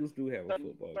the Eagles do have a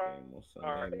football game on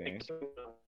Sunday, man.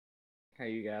 How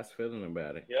you guys feeling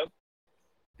about it? Yep.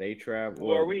 They travel.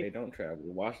 Who are we? They don't travel.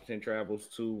 Washington travels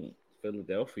to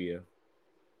Philadelphia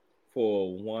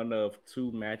for one of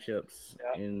two matchups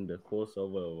in the course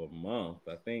of a month.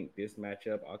 I think this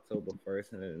matchup October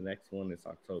 1st, and then the next one is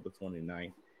October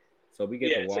 29th. So we get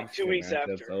the Washington like 2 weeks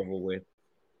matchups after. over with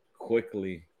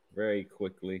quickly, very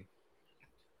quickly.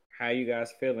 How you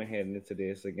guys feeling heading into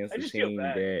this against a team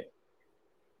that,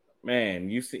 man,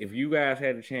 you see, if you guys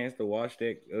had a chance to watch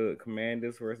that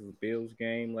Commanders versus Bills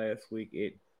game last week,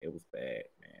 it was bad,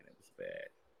 man. It was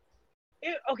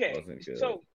bad. Okay, it wasn't good.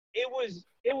 So it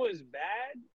was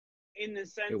bad in the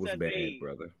sense that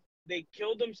they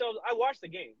killed themselves. I watched the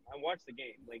game.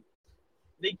 Like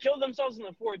they killed themselves in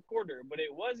the fourth quarter, but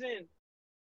it wasn't.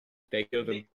 They killed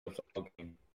themselves all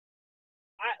game.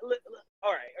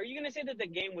 All right, are you going to say that the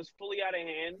game was fully out of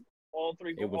hand all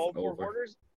four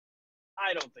quarters?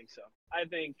 I don't think so. I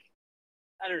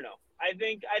don't know. I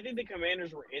think the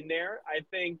Commanders were in there. I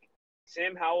think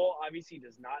Sam Howell obviously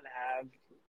does not have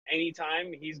any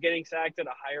time. He's getting sacked at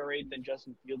a higher rate than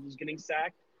Justin Fields is getting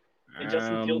sacked. And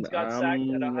Justin Fields got sacked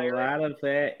at a higher rate. A lot of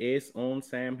that is on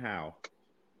Sam Howell.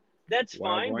 That's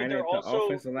fine, but they're also the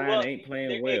offensive line ain't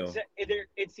playing well.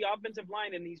 It's the offensive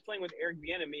line, and he's playing with Eric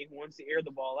Bieniemy, who wants to air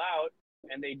the ball out,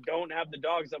 and they don't have the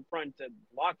dogs up front to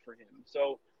block for him.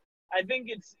 So I think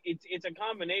it's a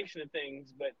combination of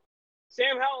things. But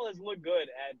Sam Howell has looked good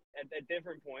at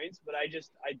different points, but I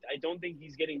don't think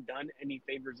he's getting done any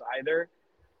favors either.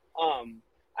 I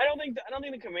don't think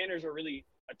the Commanders are really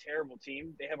a terrible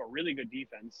team. They have a really good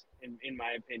defense, in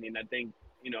my opinion. I think,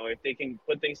 if they can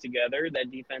put things together,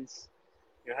 that defense,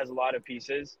 has a lot of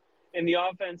pieces. And the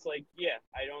offense, I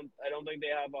don't think they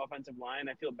have offensive line.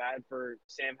 I feel bad for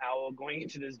Sam Howell going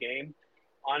into this game,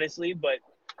 honestly. But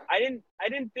I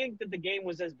didn't think that the game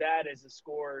was as bad as the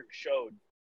score showed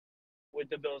with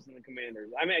the Bills and the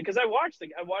Commanders. I mean, because I watched the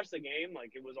game,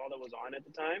 like it was all that was on at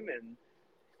the time, and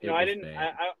I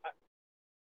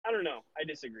don't know. I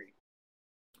disagree.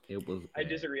 It was bad. I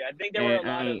disagree. I think there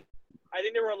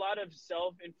were a lot of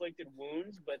self-inflicted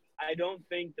wounds, but I don't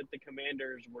think that the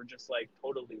Commanders were just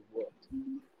totally whooped.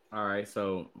 All right,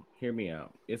 so hear me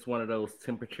out. It's one of those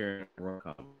temperature and room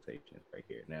conversations right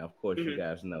here. Now, of course, you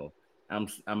guys know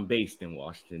I'm based in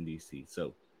Washington D.C.,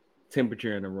 so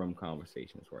temperature in the room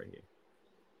conversations right here.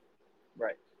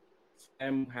 Right.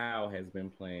 Sam Howell has been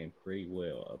playing pretty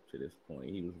well up to this point.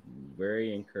 He was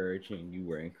very encouraging. You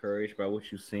were encouraged by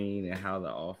what you've seen and how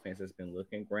the offense has been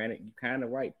looking. Granted, you kind of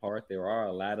right, Part. There are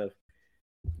a lot of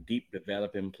deep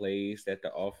developing plays that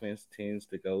the offense tends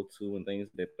to go to and things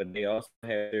but they also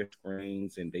have their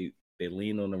screens and they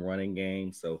lean on the running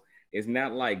game. So it's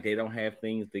not like they don't have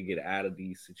things to get out of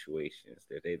these situations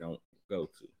that they don't go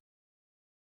to.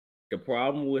 The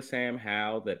problem with Sam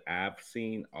Howell that I've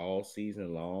seen all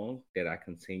season long, that I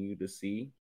continue to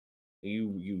see,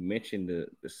 you mentioned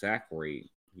the sack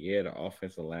rate. Yeah, the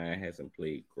offensive line hasn't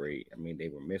played great. I mean, they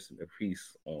were missing a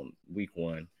piece on week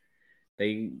 1.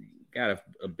 They got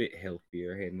a bit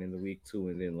healthier heading into week 2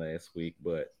 and then last week,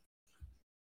 but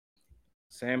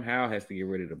Sam Howell has to get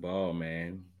rid of the ball,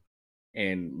 man.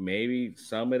 And maybe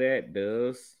some of that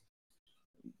does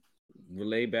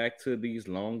relay back to these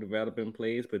long developing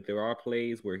plays, but there are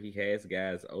plays where he has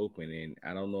guys open, and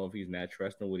I don't know if he's not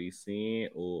trusting what he's seeing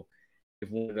or if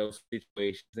one of those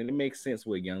situations, and it makes sense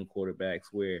with young quarterbacks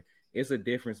where it's a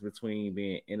difference between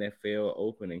being NFL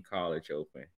open and college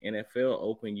open. NFL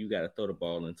open, you got to throw the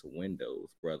ball into windows,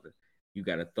 brother. You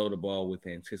got to throw the ball with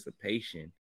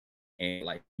anticipation, and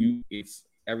like it's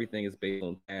everything is based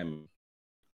on timing.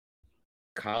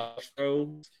 College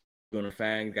throws, you're gonna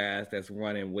find guys that's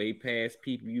running way past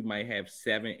people. You might have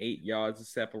 7, 8 yards of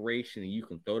separation, and you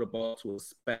can throw the ball to a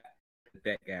spot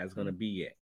that guy's gonna be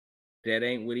at. That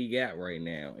ain't what he got right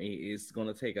now. It's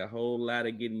gonna take a whole lot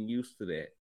of getting used to that.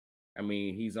 I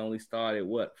mean, he's only started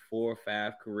what 4 or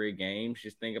 5 career games.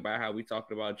 Just think about how we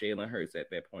talked about Jalen Hurts at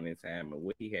that point in time and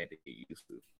what he had to get used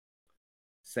to.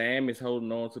 Sam is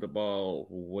holding on to the ball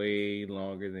way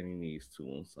longer than he needs to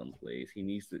on some plays. He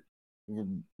needs to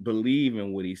believe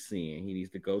in what he's seeing. He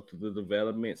needs to go through the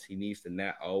developments. He needs to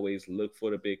not always look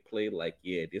for the big play. Like,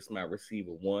 yeah, this my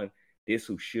receiver one. This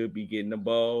who should be getting the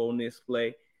ball on this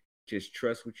play. Just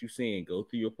trust what you're seeing. Go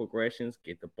through your progressions.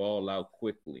 Get the ball out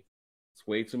quickly. It's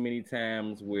way too many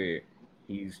times where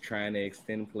he's trying to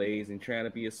extend plays and trying to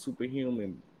be a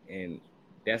superhuman, and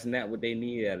that's not what they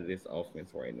need out of this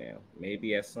offense right now.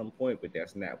 Maybe at some point, but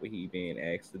that's not what he's being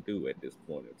asked to do at this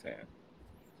point in time.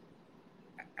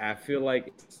 I feel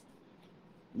like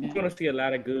you're gonna see a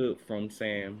lot of good from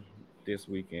Sam this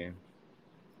weekend.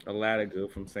 A lot of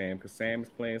good from Sam because Sam is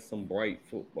playing some bright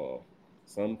football.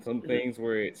 Some Mhm. things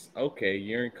where it's okay,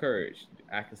 you're encouraged.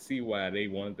 I can see why they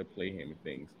wanted to play him and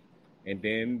things. And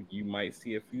then you might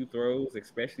see a few throws,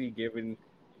 especially given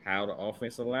how the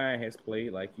offensive line has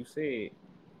played, like you said,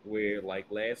 where like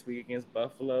last week against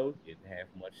Buffalo, didn't have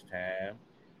much time.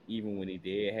 Even when he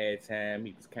did have time,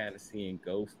 he was kind of seeing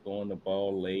ghosts throwing the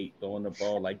ball late, throwing the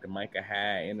ball like the Micah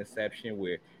Hyde interception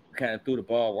where you kind of threw the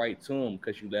ball right to him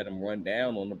because you let him run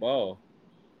down on the ball.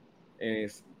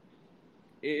 And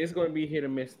it's going to be a hit or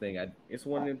miss thing. It's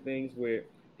one of them things where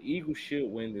the Eagles should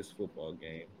win this football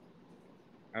game.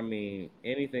 I mean,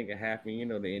 anything can happen,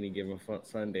 to any given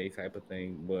Sunday type of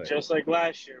thing. But Just like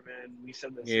last year, man, we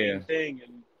said the yeah, same thing,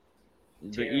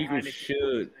 and the Taylor Eagles Heineke comes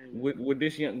should in. with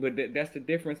this young. But that's the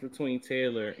difference between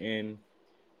Taylor and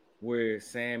where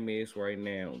Sam is right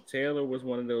now. Taylor was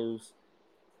one of those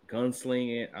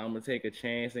gunslinging. I'm gonna take a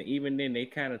chance, and even then, they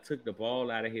kind of took the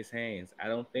ball out of his hands. I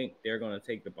don't think they're gonna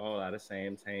take the ball out of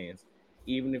Sam's hands,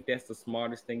 even if that's the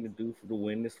smartest thing to do for to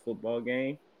win this football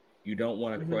game. You don't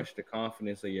want to Mhm. crush the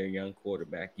confidence of your young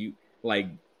quarterback. You like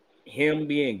him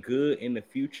being good in the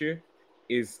future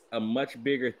is a much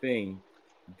bigger thing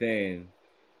than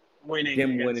Winning them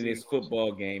against winning the this Eagles.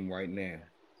 football game right now.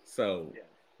 So, Yeah.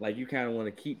 like, you kind of want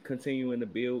to keep continuing to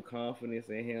build confidence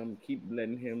in him, keep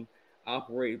letting him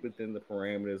operate within the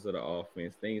parameters of the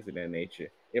offense, things of that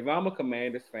nature. If I'm a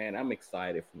Commanders fan, I'm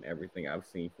excited from everything I've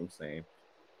seen from Sam.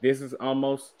 This is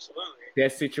almost Absolutely.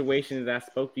 that situation that I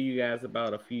spoke to you guys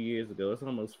about a few years ago. It's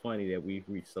almost funny that we've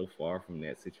reached so far from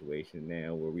that situation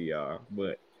now where we are.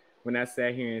 But when I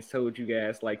sat here and told you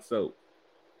guys, like, so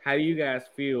how do you guys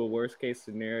feel, worst case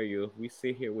scenario, if we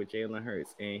sit here with Jalen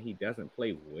Hurts and he doesn't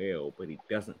play well, but he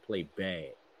doesn't play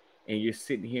bad? And you're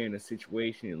sitting here in a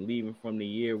situation and leaving from the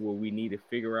year where we need to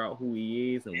figure out who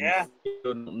he is and we Yeah.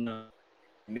 still don't know.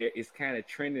 And it's kind of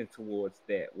trending towards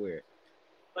that where,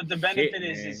 But the shit, benefit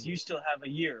is man. you still have a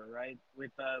year, right?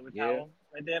 With Yeah, Howell,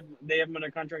 right? They have him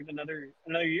under contract another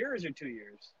year, or is it 2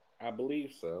 years? I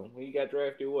believe so. He got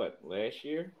drafted what, last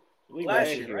year? I believe Last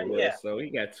last year, year it right? Yeah. was. So he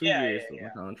got two Yeah. years Yeah. on the Yeah.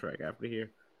 contract after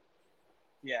here.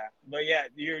 Yeah. But yeah,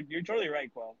 you're totally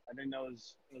right, Quell. I think that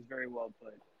was very well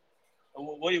put.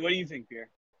 What do you think, Pierre?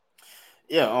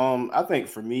 Yeah, I think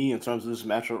for me, in terms of this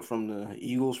matchup from the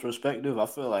Eagles' perspective, I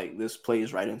feel like this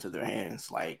plays right into their hands.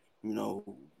 Like,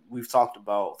 we've talked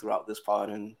about throughout this pod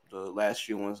and the last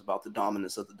few ones about the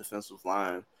dominance of the defensive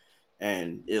line.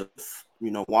 And if,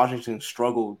 Washington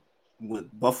struggled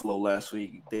with Buffalo last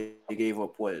week, they gave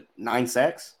up what, 9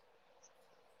 sacks?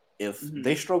 If Hmm.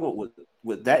 they struggled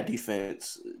with that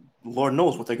defense, Lord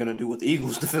knows what they're gonna do with the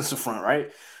Eagles defensive front,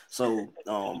 right? So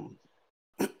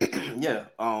yeah.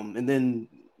 And then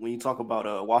when you talk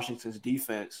about Washington's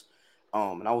defense,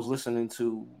 and I was listening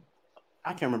to,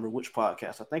 I can't remember which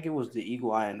podcast. I think it was the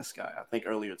Eagle Eye in the Sky. I think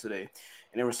earlier today,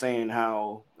 and they were saying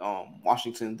how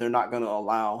Washington, they're not going to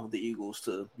allow the Eagles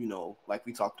to, like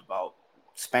we talked about,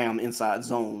 spam inside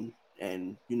zone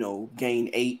and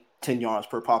gain 8-10 yards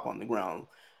per pop on the ground.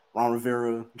 Ron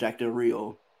Rivera, Jack Del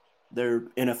Rio, they're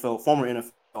former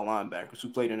NFL linebackers who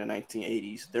played in the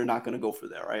 1980s. They're not going to go for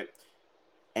that, right?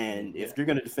 And Mm-hmm. if you're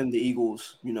going to defend the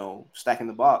Eagles, stacking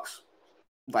the box,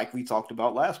 like we talked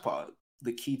about last pod,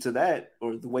 the key to that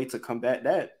or the way to combat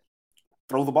that,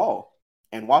 throw the ball.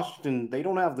 And Washington, they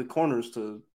don't have the corners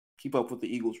to keep up with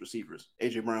the Eagles receivers,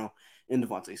 AJ Brown and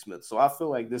Devontae Smith. So I feel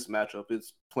like this matchup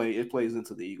it plays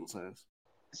into the Eagles' hands.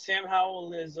 Sam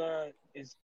Howell is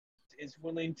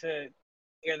willing to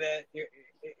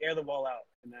air the ball out,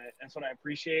 and that's what I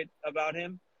appreciate about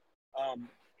him.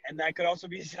 And that could also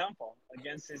be his downfall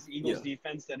against this Eagles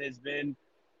defense that has been,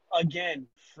 again,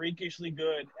 freakishly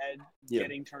good at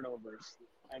getting turnovers.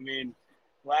 I mean,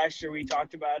 last year we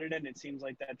talked about it, and it seems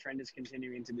like that trend is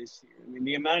continuing into this year. I mean,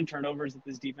 the amount of turnovers that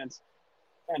this defense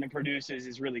kind of produces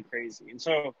is really crazy. And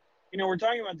so, we're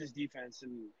talking about this defense,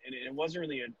 and it wasn't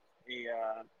really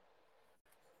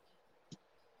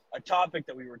a topic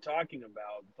that we were talking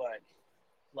about, but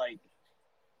like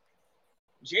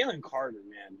Jalen Carter,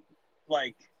 man,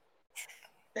 like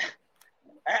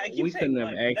I keep we saying, couldn't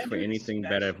have like, asked for anything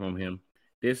better from him.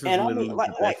 This is And I literally mean,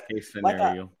 the best case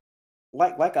scenario.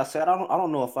 like I said, I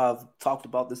don't know if I've talked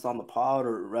about this on the pod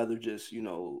or rather just in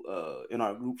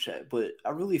our group chat, but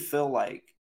I really feel like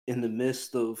in the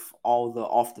midst of all the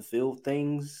off the field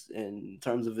things in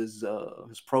terms of his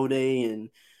pro day and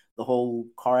the whole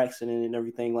car accident and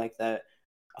everything like that,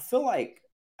 I feel like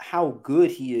how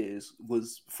good he is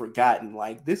was forgotten.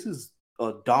 Like, this is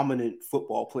a dominant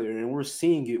football player, and we're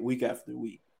seeing it week after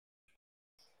week.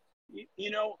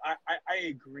 I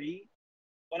agree,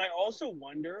 but I also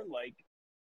wonder, like,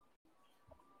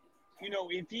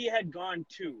 if he had gone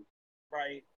two,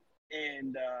 right,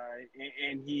 and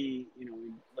he,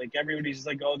 like, everybody's just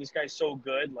like, oh, this guy's so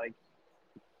good, like,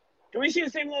 do we see the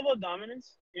same level of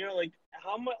dominance? Like,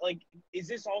 how much, like, is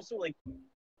this also, like,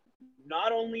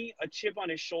 not only a chip on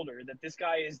his shoulder that this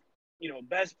guy is,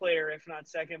 best player, if not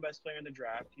second best player in the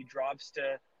draft. He drops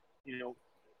to,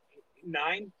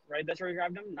 9, right? That's where he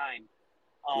grabbed him,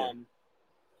 9.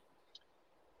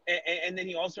 And then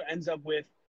he also ends up with,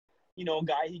 a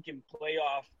guy he can play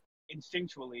off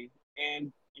instinctually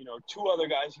and, 2 other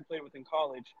guys he played with in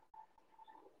college.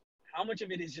 How much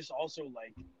of it is just also,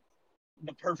 like,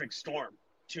 the perfect storm,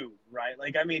 too, right?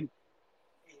 Like, I mean,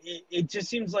 it just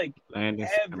seems like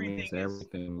everything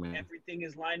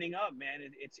is lining up,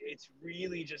 man. It's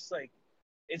really just like,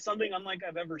 it's something unlike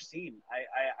I've ever seen.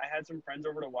 I had some friends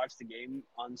over to watch the game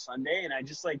on Sunday, and I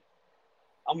just, like,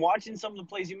 I'm watching some of the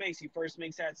plays he makes. He first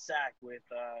makes that sack with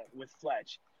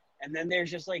Fletch, and then there's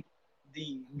just, like,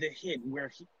 the hit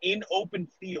where in open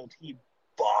field he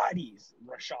bodies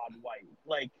Rachaad White.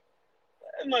 Like,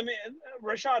 my man,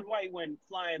 Rachaad White went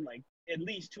flying like at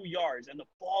least 2 yards, and the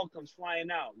ball comes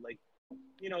flying out. Like,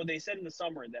 they said in the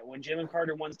summer that when Jalen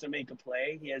Carter wants to make a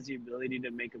play, he has the ability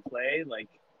to make a play. Like,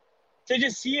 to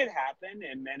just see it happen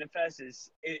and manifest is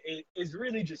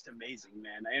really just amazing,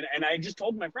 man. And I just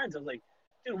told my friends, I was like,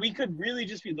 dude, we could really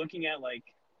just be looking at like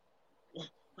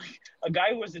a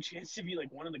guy who has the chance to be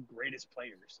like one of the greatest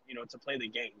players, to play the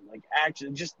game. Like,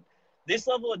 actually, just this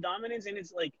level of dominance. And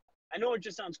it's like, I know it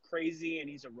just sounds crazy and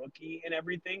he's a rookie and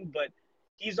everything, but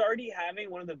he's already having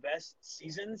one of the best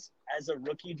seasons as a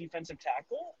rookie defensive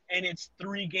tackle, and it's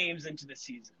 3 games into the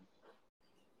season.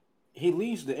 He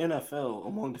leads the NFL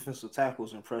among defensive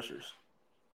tackles and pressures.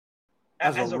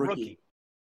 As a rookie.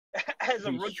 As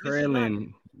a He's rookie.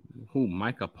 Trailing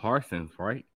Micah Parsons,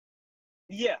 right?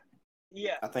 Yeah.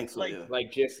 I think so,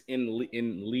 Like, just in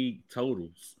league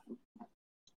totals.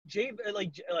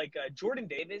 Jordan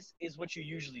Davis is what you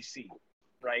usually see,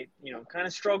 right? Kind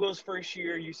of struggles first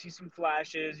year. You see some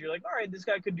flashes. You're like, all right, this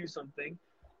guy could do something.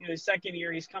 His second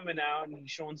year, he's coming out and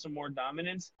he's showing some more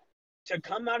dominance. To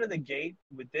come out of the gate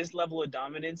with this level of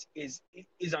dominance is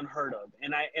unheard of,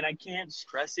 and I can't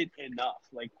stress it enough.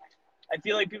 Like, I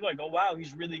feel like people are like, oh wow,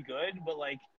 he's really good, but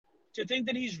like, to think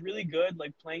that he's really good,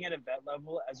 like, playing at a vet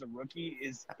level as a rookie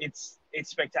it's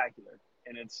spectacular,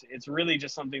 and it's really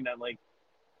just something that, like,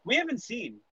 we haven't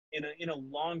seen in a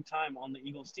long time on the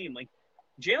Eagles team. Like,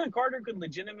 Jalen Carter could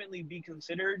legitimately be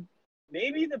considered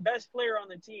maybe the best player on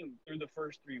the team through the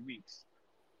first 3 weeks.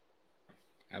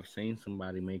 I've seen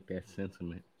somebody make that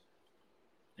sentiment,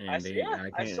 and I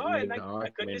saw it. And I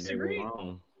couldn't disagree.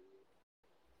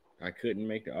 I couldn't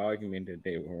make the argument that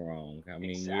they were wrong. I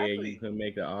mean, exactly. Yeah, you could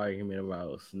make the argument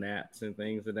about snaps and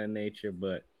things of that nature,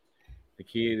 but the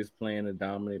kid is playing a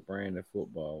dominant brand of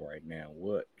football right now.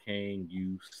 What can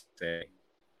you say?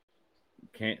 You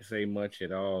can't say much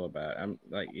at all about it. I'm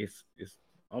like, it's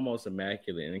almost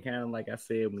immaculate, and kind of like I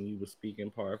said when you were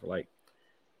speaking, part like,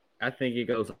 I think it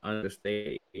goes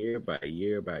understated year by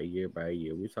year by year by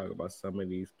year. We talk about some of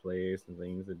these players and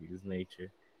things of this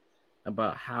nature,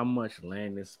 about how much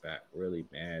landing spot really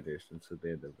matters into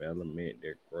their development,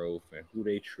 their growth, and who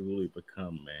they truly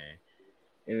become, man.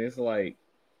 And it's like,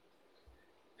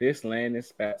 this landing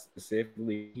spot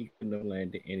specifically, he couldn't have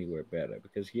landed anywhere better.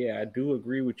 Because, yeah, I do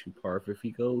agree with you, Parf. If he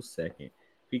goes second,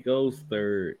 if he goes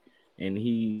third, and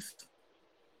he's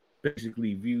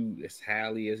basically viewed as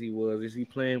highly as he was, is he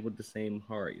playing with the same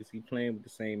heart? Is he playing with the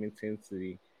same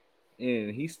intensity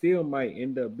and he still might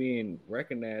end up being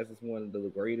recognized as one of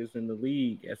the greatest in the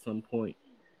league at some point.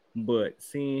 But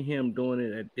seeing him doing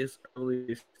it at this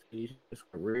early stage in his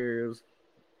careers,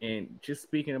 and just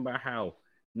speaking about how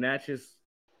not just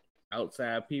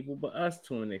outside people, but us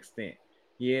to an extent.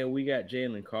 Yeah, we got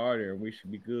Jalen Carter and we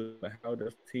should be good, but how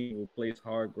does the team replace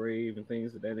Hargrave and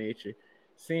things of that nature?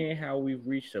 Seeing how we've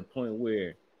reached a point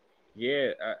where,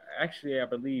 yeah, I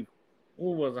believe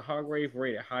what was a Hargrave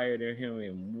rated higher than him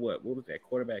in what was that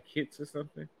quarterback hits or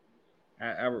something?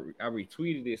 I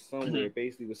retweeted it somewhere.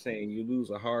 Basically, was saying you lose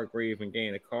a Hargrave and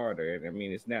gain a Carter, and I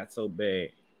mean it's not so bad.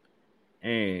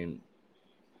 And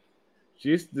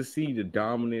just to see the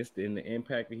dominance and the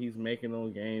impact that he's making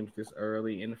on games this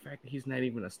early, and the fact that he's not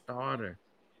even a starter.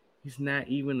 He's not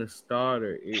even a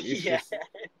starter. It's Yeah. just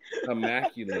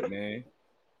immaculate, man.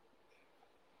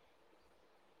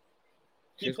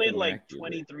 He Just played like immaculate.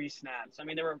 23 snaps. I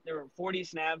mean, there were 40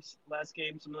 snaps last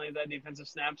game, something like that, defensive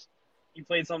snaps. He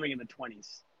played something in the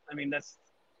 20s. I mean, that's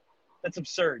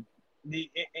absurd.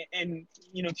 And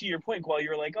to your point, while you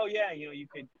were like, oh yeah, you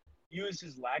could use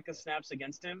his lack of snaps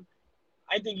against him.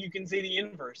 I think you can say the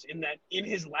inverse in that in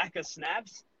his lack of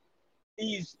snaps,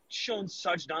 he's shown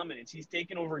such dominance. He's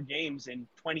taken over games in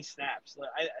 20 snaps.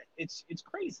 It's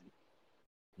crazy.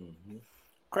 Mm-hmm.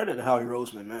 Credit to Howie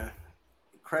Roseman, man.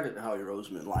 Credit to Howie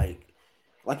Roseman.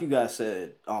 Like you guys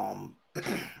said,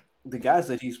 the guys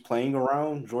that he's playing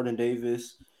around, Jordan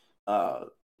Davis, uh,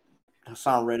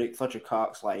 Hassan Reddick, Fletcher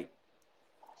Cox, like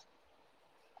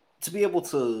to be able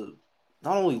to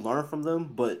not only learn from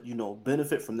them, but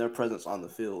benefit from their presence on the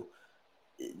field,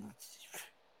 it,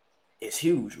 it's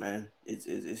huge, man.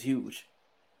 It's huge.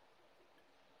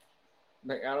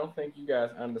 Like I don't think you guys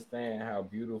understand how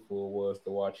beautiful it was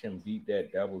to watch him beat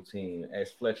that double team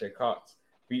as Fletcher Cox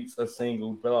beats a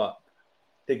single block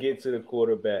to get to the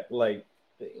quarterback. Like,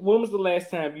 when was the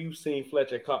last time you seen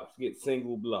Fletcher Cox get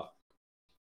single block?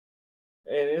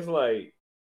 And it's like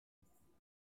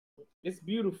it's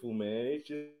beautiful, man. It's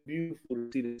just beautiful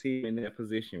to see the team in that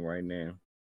position right now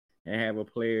and have a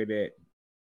player that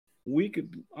we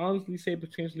could honestly say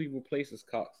potentially replaces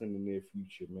Cox in the near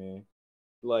future, man.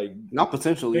 Like, Not think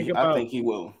potentially. I about think he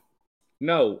will.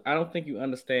 no, I don't think you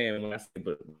understand when I say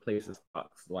but replaces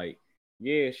Cox. Like,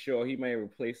 yeah, sure, he may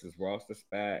replace his roster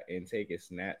spot and take his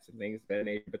snaps and things of that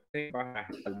nature, but think about how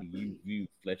highly you view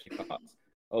Fletcher Cox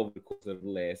over the course of the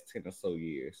last 10 or so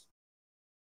years.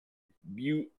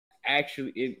 You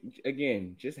actually,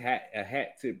 again, just a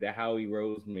hat tip to Howie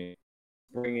Roseman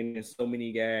bringing in so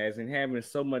many guys and having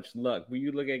so much luck. When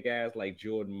you look at guys like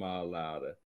Jordan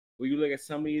Mailata, when you look at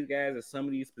some of these guys at some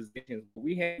of these positions,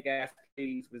 we had guys play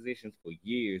these positions for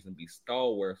years and be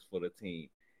stalwarts for the team.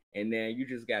 And now you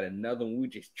just got another one. We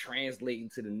just translating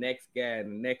to the next guy in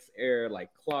the next era like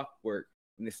clockwork.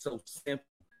 And it's so simple.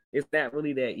 It's not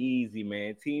really that easy,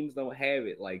 man. Teams don't have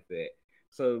it like that.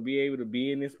 So to be able to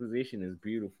be in this position is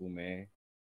beautiful, man.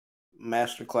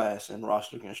 Masterclass in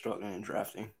roster constructing and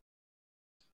drafting.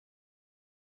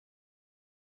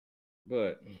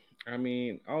 But I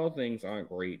mean, all things aren't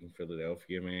great in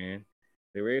Philadelphia, man.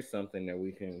 There is something that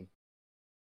we can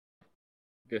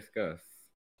discuss.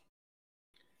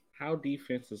 How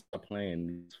defenses are playing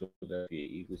these Philadelphia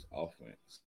Eagles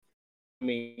offense. I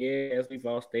mean, yeah, as we've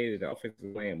all stated, the offense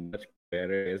is playing much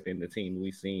better as than the team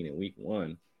we've seen in week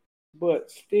one. But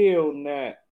still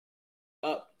not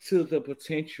up to the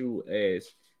potential as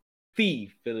the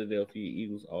Philadelphia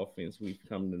Eagles offense we've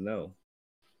come to know.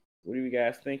 What are you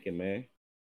guys thinking, man?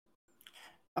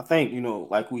 I think,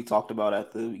 like we talked about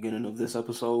at the beginning of this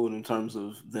episode, in terms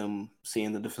of them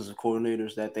seeing the defensive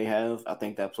coordinators that they have, I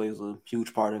think that plays a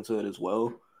huge part into it as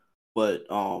well. But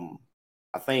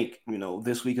I think,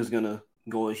 this week is gonna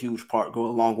go a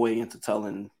long way into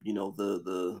telling,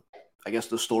 the I guess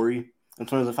the story in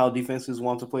terms of how defenses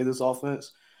want to play this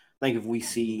offense. I think if we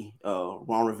see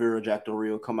Ron Rivera, Jack Del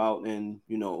Rio come out and,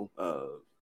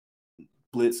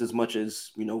 blitz as much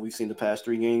as we've seen the past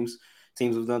three games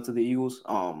teams have done to the Eagles.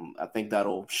 I think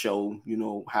that'll show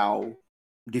how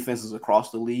defenses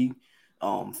across the league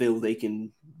feel they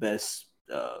can best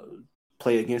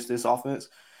play against this offense.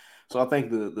 So I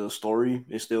think the story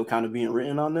is still kind of being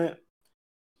written on that.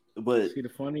 But See, the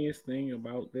funniest thing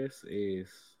about this is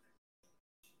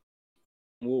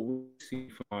what we see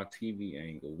from our TV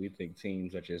angle. We think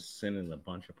teams are just sending a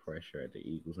bunch of pressure at the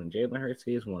Eagles, and Jalen Hurts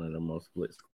is one of the most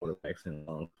blitzed quarterbacks in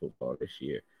all football this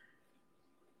year.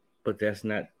 But that's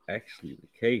not actually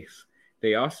the case.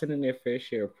 They are sending their fair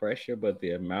share of pressure, but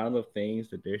the amount of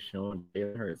things that they're showing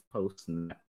Jalen Hurts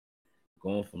posting,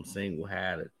 going from single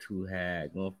high to two high,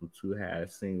 going from two high to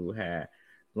single high,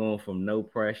 going from no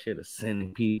pressure to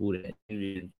sending people that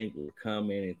you didn't think were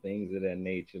coming and things of that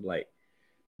nature. Like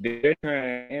they're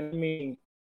trying, and I mean,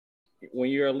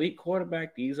 when you're an elite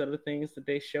quarterback, these are the things that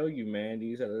they show you, man.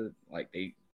 These are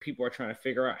they people are trying to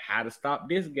figure out how to stop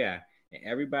this guy, and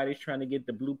everybody's trying to get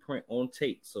the blueprint on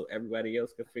tape so everybody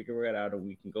else can figure it out and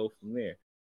we can go from there.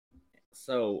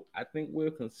 So I think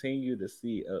we'll continue to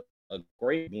see a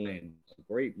great blend, a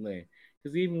great blend.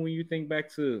 Because even when you think back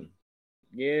to,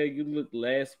 yeah, you looked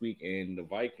last week and the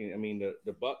Vikings, I mean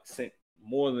the Bucks sent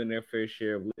more than their fair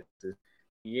share of blitzes.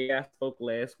 Yeah, I spoke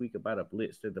last week about a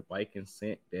blitz that the Vikings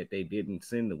sent that they didn't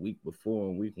send the week before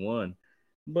in week one.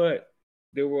 But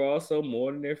there were also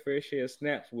more than their fair share of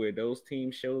snaps where those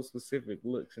teams showed specific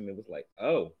looks and it was like,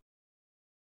 oh,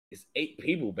 it's 8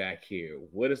 people back here.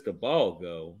 Where does the ball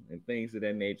go? And things of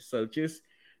that nature. So just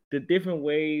the different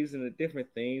ways and the different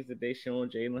things that they show on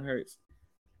Jalen Hurts,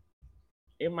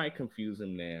 it might confuse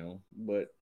him now. But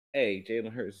hey,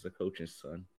 Jalen Hurts is a coach's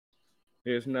son.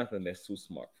 There's nothing that's too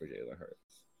smart for Jalen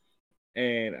Hurts.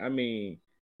 And I mean,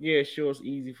 yeah, sure, it's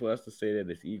easy for us to say that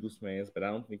it's Eagles fans, but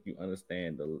I don't think you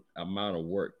understand the amount of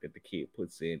work that the kid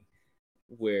puts in.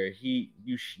 Where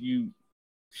you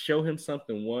show him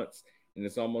something once, and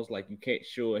it's almost like you can't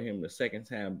show him the second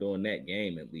time during that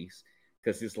game at least,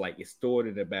 because it's like it's stored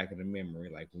in the back of the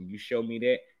memory. Like when you show me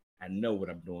that, I know what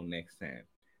I'm doing next time.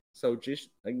 So just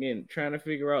again, trying to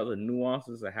figure out the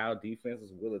nuances of how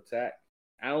defenses will attack.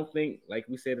 I don't think, like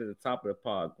we said at the top of the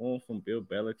pod, going from Bill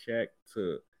Belichick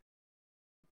to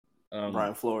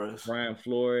Brian Flores. Brian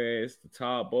Flores to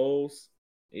Todd Bowles,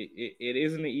 it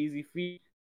isn't an easy feat.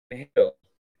 Hell,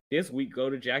 this week go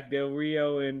to Jack Del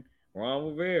Rio and Ron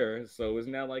Rivera, so it's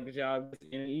not like the job gets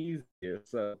any easier.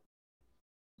 So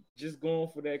just going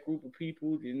for that group of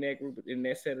people in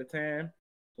that set of time,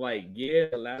 like yeah,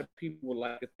 a lot of people would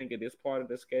like to think of this part of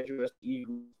the schedule as the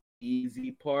Eagles'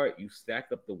 easy part. You stack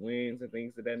up the wins and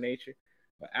things of that nature.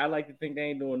 But I like to think they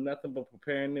ain't doing nothing but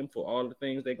preparing them for all the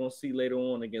things they're gonna see later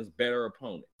on against better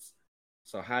opponents.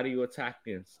 So how do you attack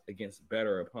this against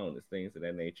better opponents, things of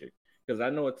that nature? Because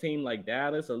I know a team like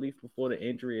Dallas, at least before the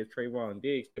injury of Trayvon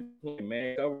Diggs, they're playing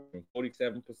man covering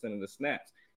 47% of the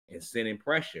snaps and sending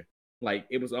pressure. Like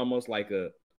it was almost like a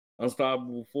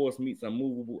unstoppable force meets a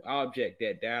movable object,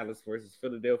 that Dallas versus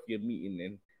Philadelphia meeting,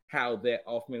 and how that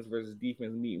offense versus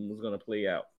defense meeting was going to play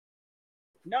out.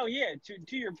 No, yeah,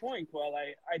 to your point, Quell,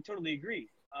 I totally agree.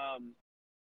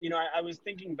 I was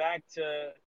thinking back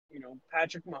to,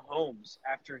 Patrick Mahomes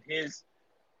after his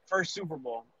first Super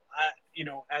Bowl.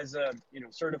 As a,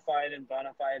 certified and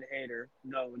bona fide hater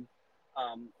known,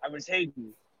 I was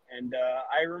hating. And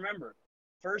I remember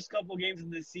first couple games of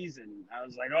this season, I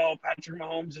was like, oh, Patrick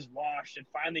Mahomes is washed. It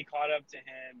finally caught up to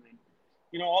him. And,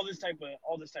 all this type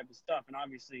of stuff. And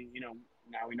obviously,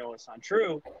 now we know it's not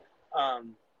true.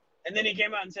 And then he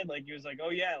came out and said, like, he was like,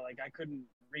 oh, yeah, like, I couldn't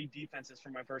read defenses for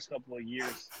my first couple of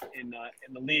years in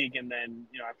the league. And then,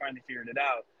 I finally figured it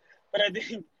out. But I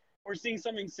think we're seeing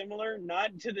something similar,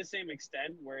 not to the same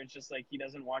extent where it's just like he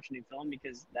doesn't watch any film,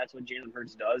 because that's what Jalen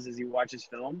Hurts does, is he watches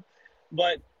film.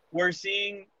 But we're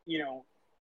seeing,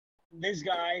 this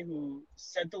guy who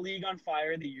set the league on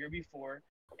fire the year before,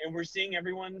 and we're seeing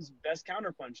everyone's best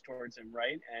counterpunch towards him,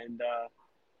 right?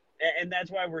 And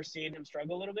that's why we're seeing him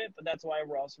struggle a little bit, but that's why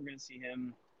we're also going to see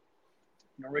him,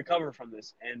 recover from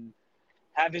this and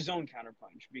have his own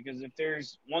counterpunch. Because if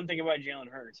there's one thing about Jalen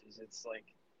Hurts, is it's like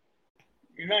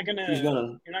you're not gonna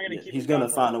keep he's gonna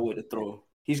find a way to throw.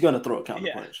 He's gonna throw a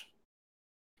counterpunch.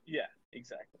 Yeah,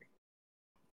 exactly.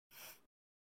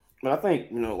 But I think,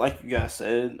 like you guys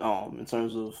said, in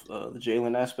terms of the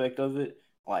Jalen aspect of it,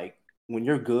 like when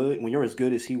you're as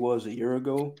good as he was a year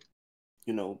ago,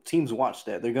 teams watch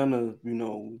that. They're gonna,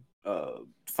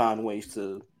 find ways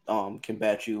to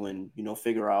combat you and,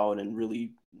 figure out and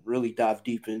really, really dive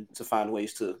deep in to find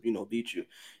ways to, beat you.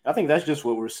 And I think that's just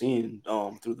what we're seeing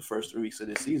through the first 3 weeks of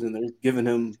this season. They're giving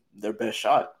him their best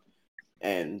shot.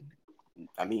 And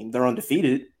I mean, they're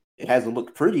undefeated. It hasn't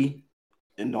looked pretty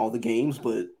in all the games,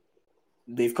 but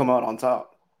they've come out on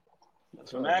top.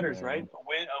 That's what matters, right?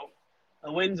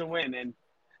 A win's a win. And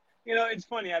it's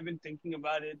funny. I've been thinking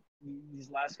about it these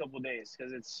last couple of days,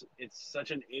 because it's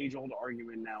such an age-old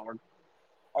argument now.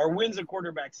 Our win's a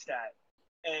quarterback stat,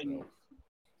 and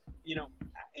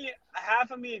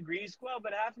half of me agrees, well,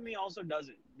 but half of me also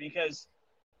doesn't, because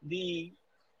the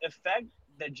effect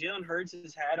that Jalen Hurts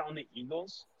has had on the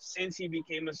Eagles since he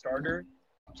became a starter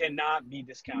cannot be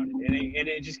discounted, and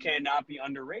it just cannot be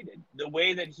underrated. The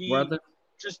way that he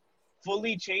just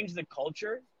fully changed the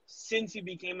culture since he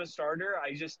became a starter,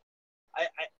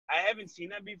 I haven't seen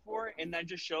that before, and that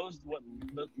just shows what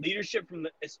the leadership from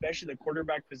especially the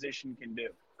quarterback position can do.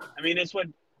 I mean, it's what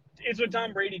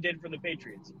Tom Brady did for the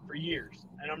Patriots for years,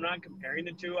 and I'm not comparing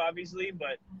the two, obviously,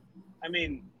 but I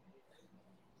mean,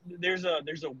 there's a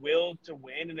will to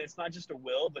win, and it's not just a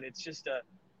will, but it's just a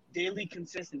daily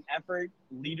consistent effort,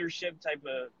 leadership type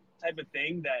of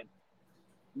thing that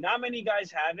not many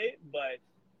guys have it, but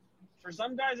for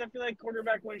some guys, I feel like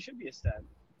quarterback win should be a stat.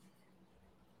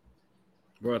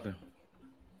 Brother,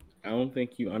 I don't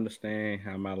think you understand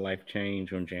how my life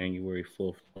changed on January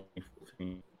 4th,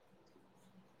 2014.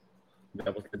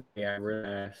 That was the day I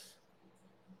realized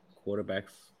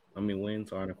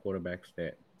wins aren't a quarterback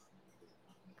stat.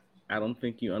 I don't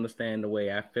think you understand the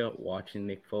way I felt watching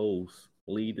Nick Foles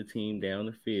lead the team down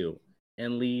the field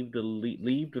and leave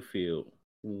the field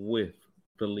with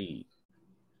the lead.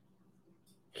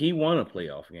 He won a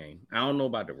playoff game. I don't know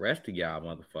about the rest of y'all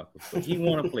motherfuckers, but he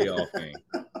won a playoff game.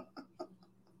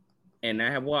 And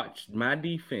I have watched my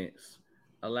defense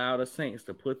allow the Saints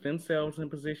to put themselves in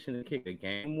position to kick a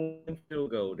game-winning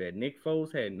field goal that Nick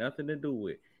Foles had nothing to do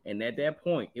with. And at that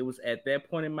point, it was at that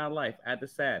point in my life, I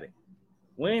decided,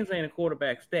 wins ain't a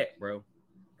quarterback stat, bro.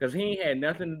 Because he ain't had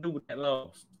nothing to do with that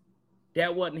loss.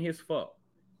 That wasn't his fault.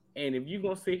 And if you're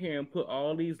going to sit here and put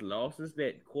all these losses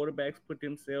that quarterbacks put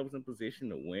themselves in position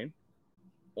to win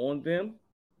on them,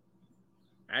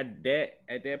 at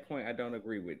that point, I don't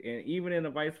agree with. And even in a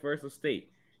vice versa state,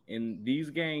 in these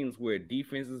games where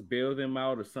defenses bail them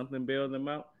out or something bail them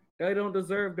out, they don't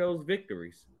deserve those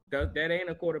victories. That ain't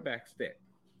a quarterback stat.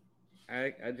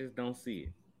 I just don't see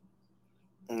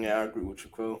it. Yeah, I agree with you,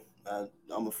 Quill.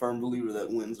 I'm a firm believer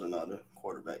that wins are not a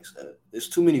quarterback stat. There's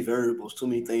too many variables, too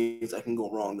many things that can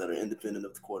go wrong that are independent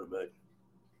of the quarterback.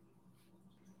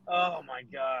 Oh my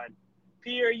God,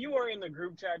 Pierre, you are in the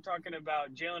group chat talking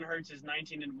about Jalen Hurts is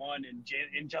 19-1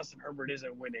 and Justin Herbert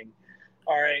isn't winning.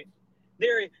 All right,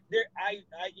 you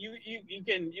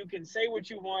can say what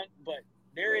you want, but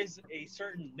there is a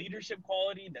certain leadership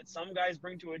quality that some guys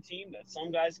bring to a team that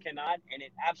some guys cannot, and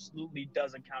it absolutely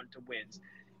does account to wins.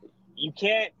 You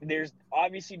can't. There's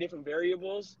obviously different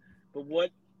variables, but what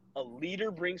a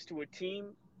leader brings to a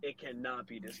team, it cannot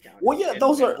be discounted. Well, yeah,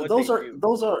 those are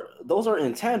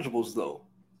intangibles, though.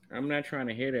 I'm not trying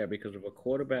to hear that because if a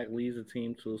quarterback leads a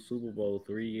team to a Super Bowl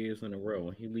 3 years in a row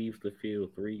and he leaves the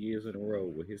field 3 years in a row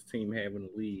with his team having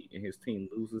the lead and his team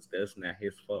loses, that's not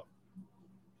his fault.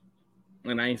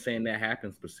 And I ain't saying that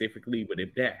happened specifically, but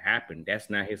if that happened, that's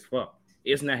not his fault.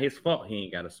 It's not his fault he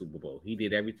ain't got a Super Bowl. He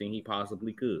did everything he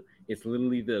possibly could. It's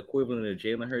literally the equivalent of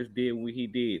Jalen Hurts did what he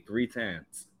did 3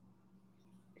 times.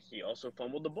 He also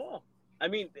fumbled the ball. I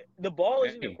mean, the ball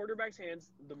is in the quarterback's hands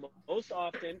the most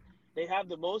often. They have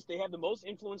the most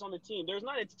influence on the team. There's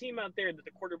not a team out there that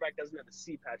the quarterback doesn't have a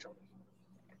C patch on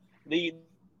it.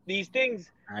 These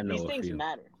things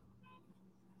matter.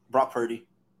 Brock Purdy.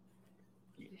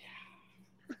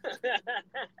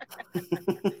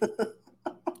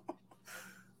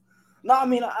 No, I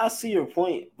mean, I see your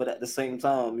point, but at the same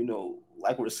time,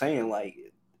 like we're saying, like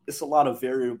it's a lot of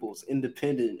variables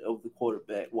independent of the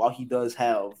quarterback. While he does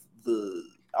have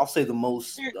I'll say the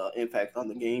most impact on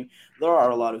the game, there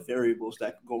are a lot of variables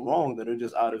that could go wrong that are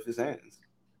just out of his hands.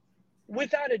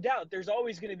 Without a doubt, there's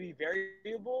always going to be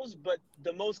variables, but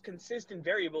the most consistent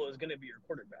variable is going to be your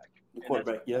quarterback. The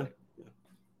quarterback, yeah.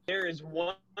 There is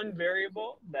one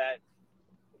variable that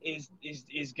is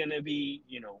going to be,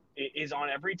 is on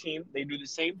every team. They do the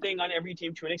same thing on every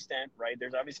team to an extent, right?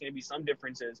 There's obviously going to be some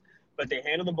differences, but they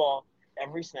handle the ball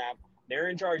every snap. They're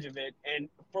in charge of it, and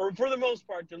for the most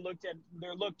part, they're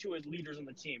looked to as leaders on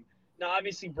the team. Now,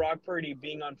 obviously, Brock Purdy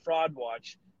being on fraud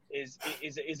watch is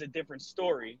a different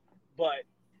story, but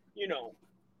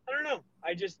I don't know.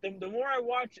 I just the more I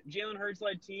watch Jalen Hurts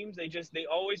led teams, they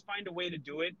always find a way to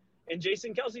do it. And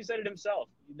Jason Kelce said it himself.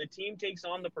 The team takes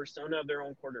on the persona of their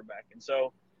own quarterback, and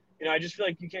so I just feel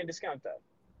like you can't discount that.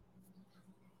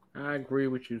 I agree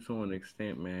with you to an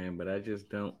extent, man, but I just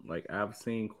don't like. I've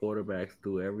seen quarterbacks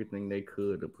do everything they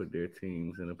could to put their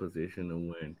teams in a position to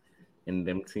win, and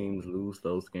them teams lose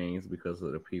those games because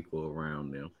of the people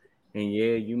around them. And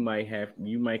yeah, you might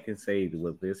can say,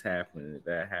 well, this happened,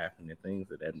 that happened, and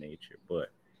things of that nature,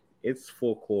 but it's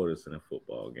 4 quarters in a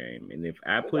football game, and if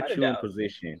I put you in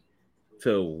position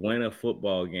to win a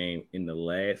football game in the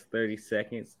last 30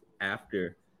 seconds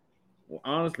after. Well,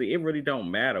 honestly, it really don't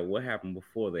matter what happened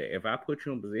before that. If I put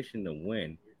you in position to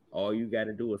win, all you got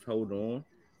to do is hold on.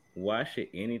 Why should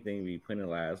anything be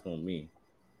penalized on me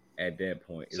at that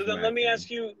point? So then let me ask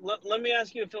you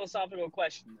a philosophical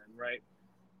question then, right?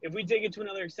 If we take it to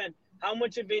another extent, how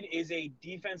much of it is a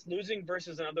defense losing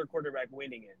versus another quarterback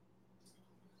winning it?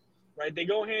 right? They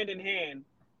go hand in hand.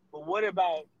 But what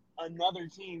about another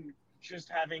team just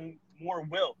having more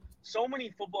will? So many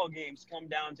football games come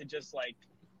down to just like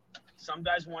some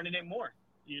guys wanted it more,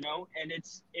 and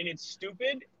it's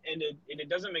stupid, and it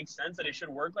doesn't make sense that it should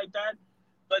work like that.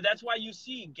 But that's why you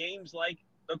see games like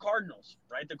the Cardinals,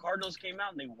 right? The Cardinals came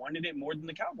out and they wanted it more than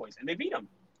the Cowboys, and they beat them.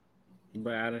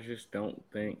 But I just don't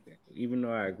think, even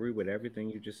though I agree with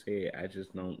everything you just said, I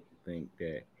just don't think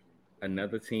that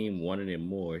another team wanting it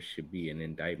more should be an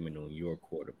indictment on your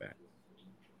quarterback.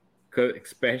 'Cause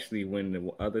especially when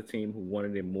the other team who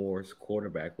wanted it more's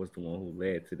quarterback was the one who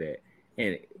led to that.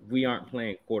 And we aren't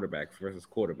playing quarterbacks versus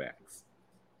quarterbacks.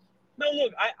 No,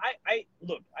 look,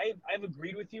 I've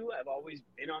agreed with you. I've always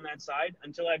been on that side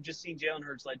until I've just seen Jalen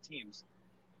Hurts led teams,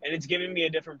 and it's given me a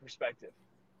different perspective.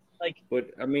 Like,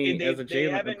 but I mean, as a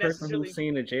person necessarily... who's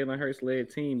seen a Jalen Hurts led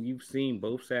team, you've seen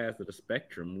both sides of the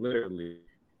spectrum, literally.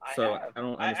 So I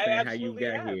don't understand how you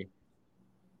got here.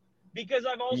 Because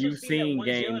I've also seen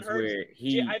games where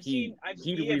he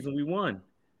the reason we won.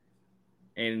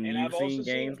 And you've seen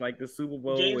games like the Super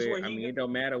Bowl where it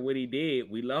don't matter what he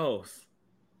did, we lost.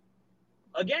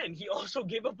 Again, he also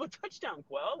gave up a touchdown,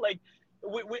 Quell. Like,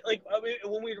 when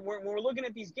we're looking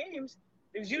at these games,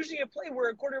 there's usually a play where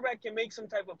a quarterback can make some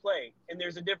type of play, and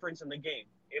there's a difference in the game.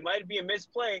 It might be a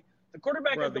missed play. The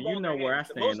quarterback has the ball. You know where I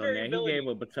stand on that. He gave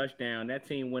up a touchdown. That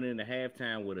team went into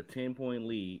halftime with a 10-point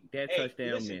lead. That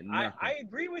touchdown meant nothing. I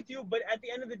agree with you, but at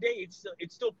the end of the day,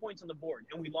 it's still points on the board,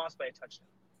 and we lost by a touchdown.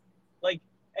 Like,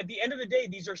 at the end of the day,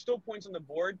 these are still points on the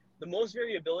board. The most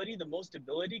variability, the most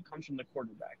stability comes from the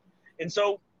quarterback. And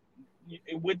so,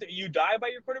 you die by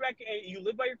your quarterback, you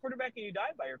live by your quarterback, and you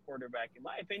die by your quarterback. In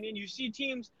my opinion, you see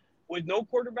teams with no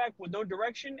quarterback, with no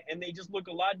direction, and they just look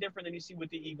a lot different than you see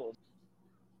with the Eagles.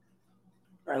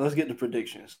 All right, let's get the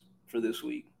predictions for this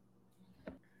week.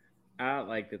 I'd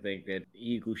like to think that the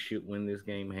Eagles should win this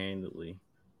game handily.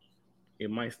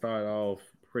 It might start off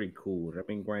pretty cool. I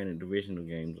mean, granted, divisional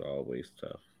games are always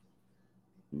tough.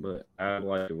 But I'd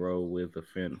like to roll with a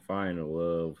final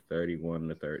of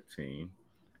 31-13.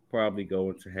 Probably go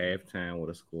into halftime with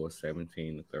a score of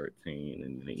 17-13,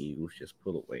 and the Eagles just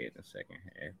pull away in the second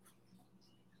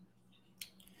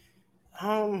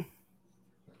half.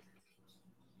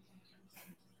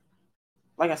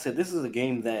 Like I said, this is a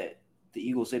game that the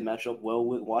Eagles did match up well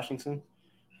with Washington.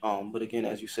 But again,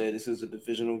 as you said, this is a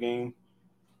divisional game.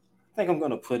 I think I'm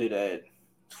going to put it at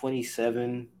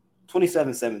 27-17.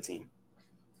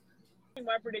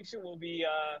 My prediction will be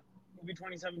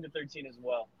 27-13 as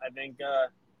well. I think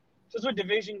just with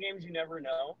division games, you never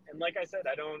know. And like I said,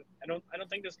 I don't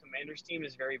think this Commanders team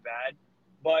is very bad,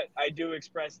 but I do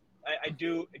expect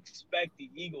the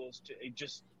Eagles to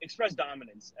just express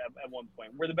dominance at one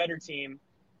point. We're the better team.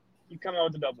 You come out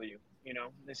with a W.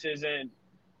 This isn't.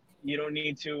 You don't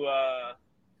need to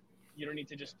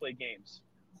just play games.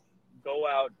 Go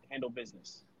out, handle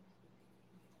business.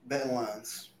 Bet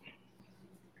lines.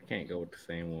 I can't go with the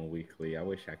same one weekly. I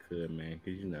wish I could, man,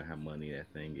 because you know how money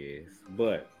that thing is.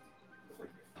 But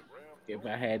if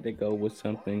I had to go with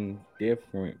something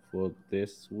different for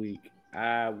this week,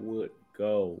 I would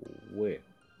go with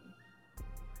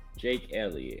Jake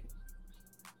Elliott.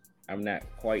 I'm not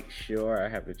quite sure. I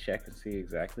have to check and see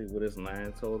exactly what his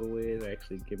line total is.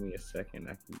 Actually, give me a second.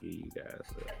 I can give you guys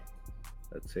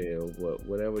a tell.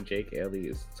 Whatever Jake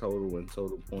Elliott's total and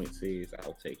total points is,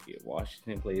 I'll take it.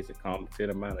 Washington plays a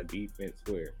competent amount of defense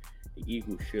where the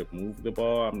Eagles should move the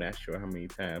ball. I'm not sure how many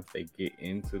times they get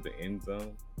into the end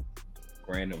zone.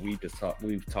 Granted,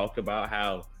 we've talked about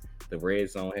how the red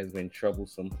zone has been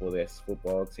troublesome for this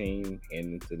football team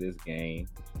and into this game.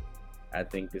 I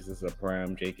think this is a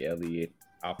prime Jake Elliott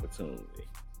opportunity.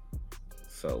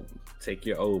 So take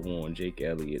your over on Jake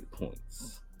Elliott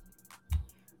points.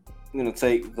 I'm going to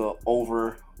take the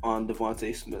over on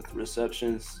Devontae Smith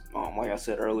receptions. Like I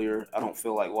said earlier, I don't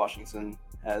feel like Washington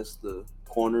has the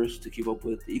corners to keep up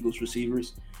with the Eagles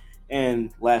receivers.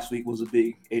 And last week was a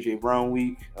big A.J. Brown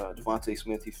week. Devontae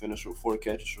Smith, he finished with 4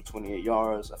 catches for 28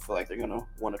 yards. I feel like they're going to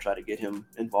want to try to get him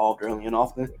involved early and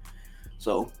often.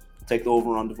 So take the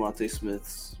over on Devontae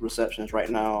Smith's receptions right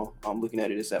now. I'm looking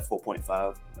at it, it's at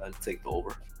 4.5. I'd take the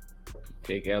over.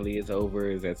 Jake Elliott's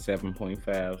over is at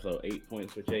 7.5, so 8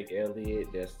 points for Jake Elliott.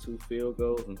 That's 2 field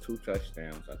goals and 2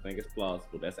 touchdowns. I think it's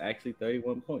plausible. That's actually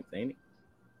 31 points, ain't it?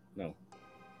 No.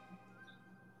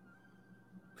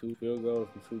 2 field goals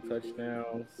and 2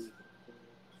 touchdowns.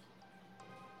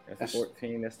 That's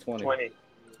 14. That's 20.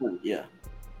 20. Yeah.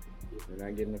 You're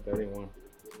not getting a 31.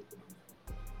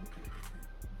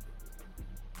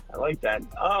 I like that.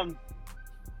 I'm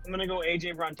gonna go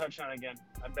A.J. Brown touchdown again.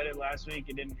 I bet it last week.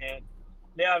 It didn't hit.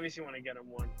 They obviously want to get him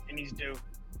one, and he's due.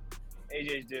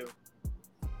 AJ's due.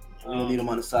 We don't need him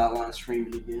on the sideline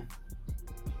screaming again.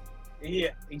 Yeah,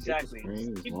 exactly.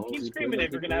 Keep screaming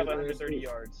if you're gonna have 130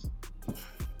 yards.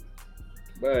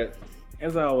 But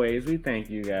as always, we thank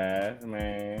you guys,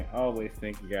 man. Always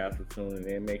thank you guys for tuning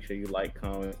in. Make sure you like,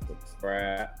 comment,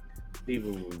 subscribe, leave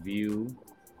a review.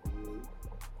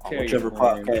 Whichever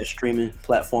podcast streaming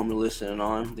platform you're listening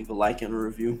on, leave a like and a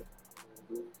review.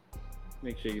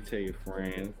 Make sure you tell your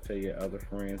friends, tell your other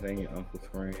friends and your uncle's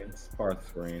friends, Parth's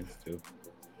friends too.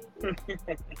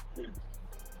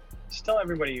 Just tell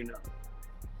everybody you know.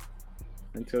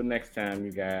 Until next time,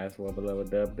 you guys. Well, beloved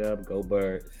dub, go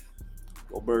birds.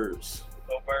 Go birds.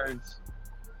 Go birds.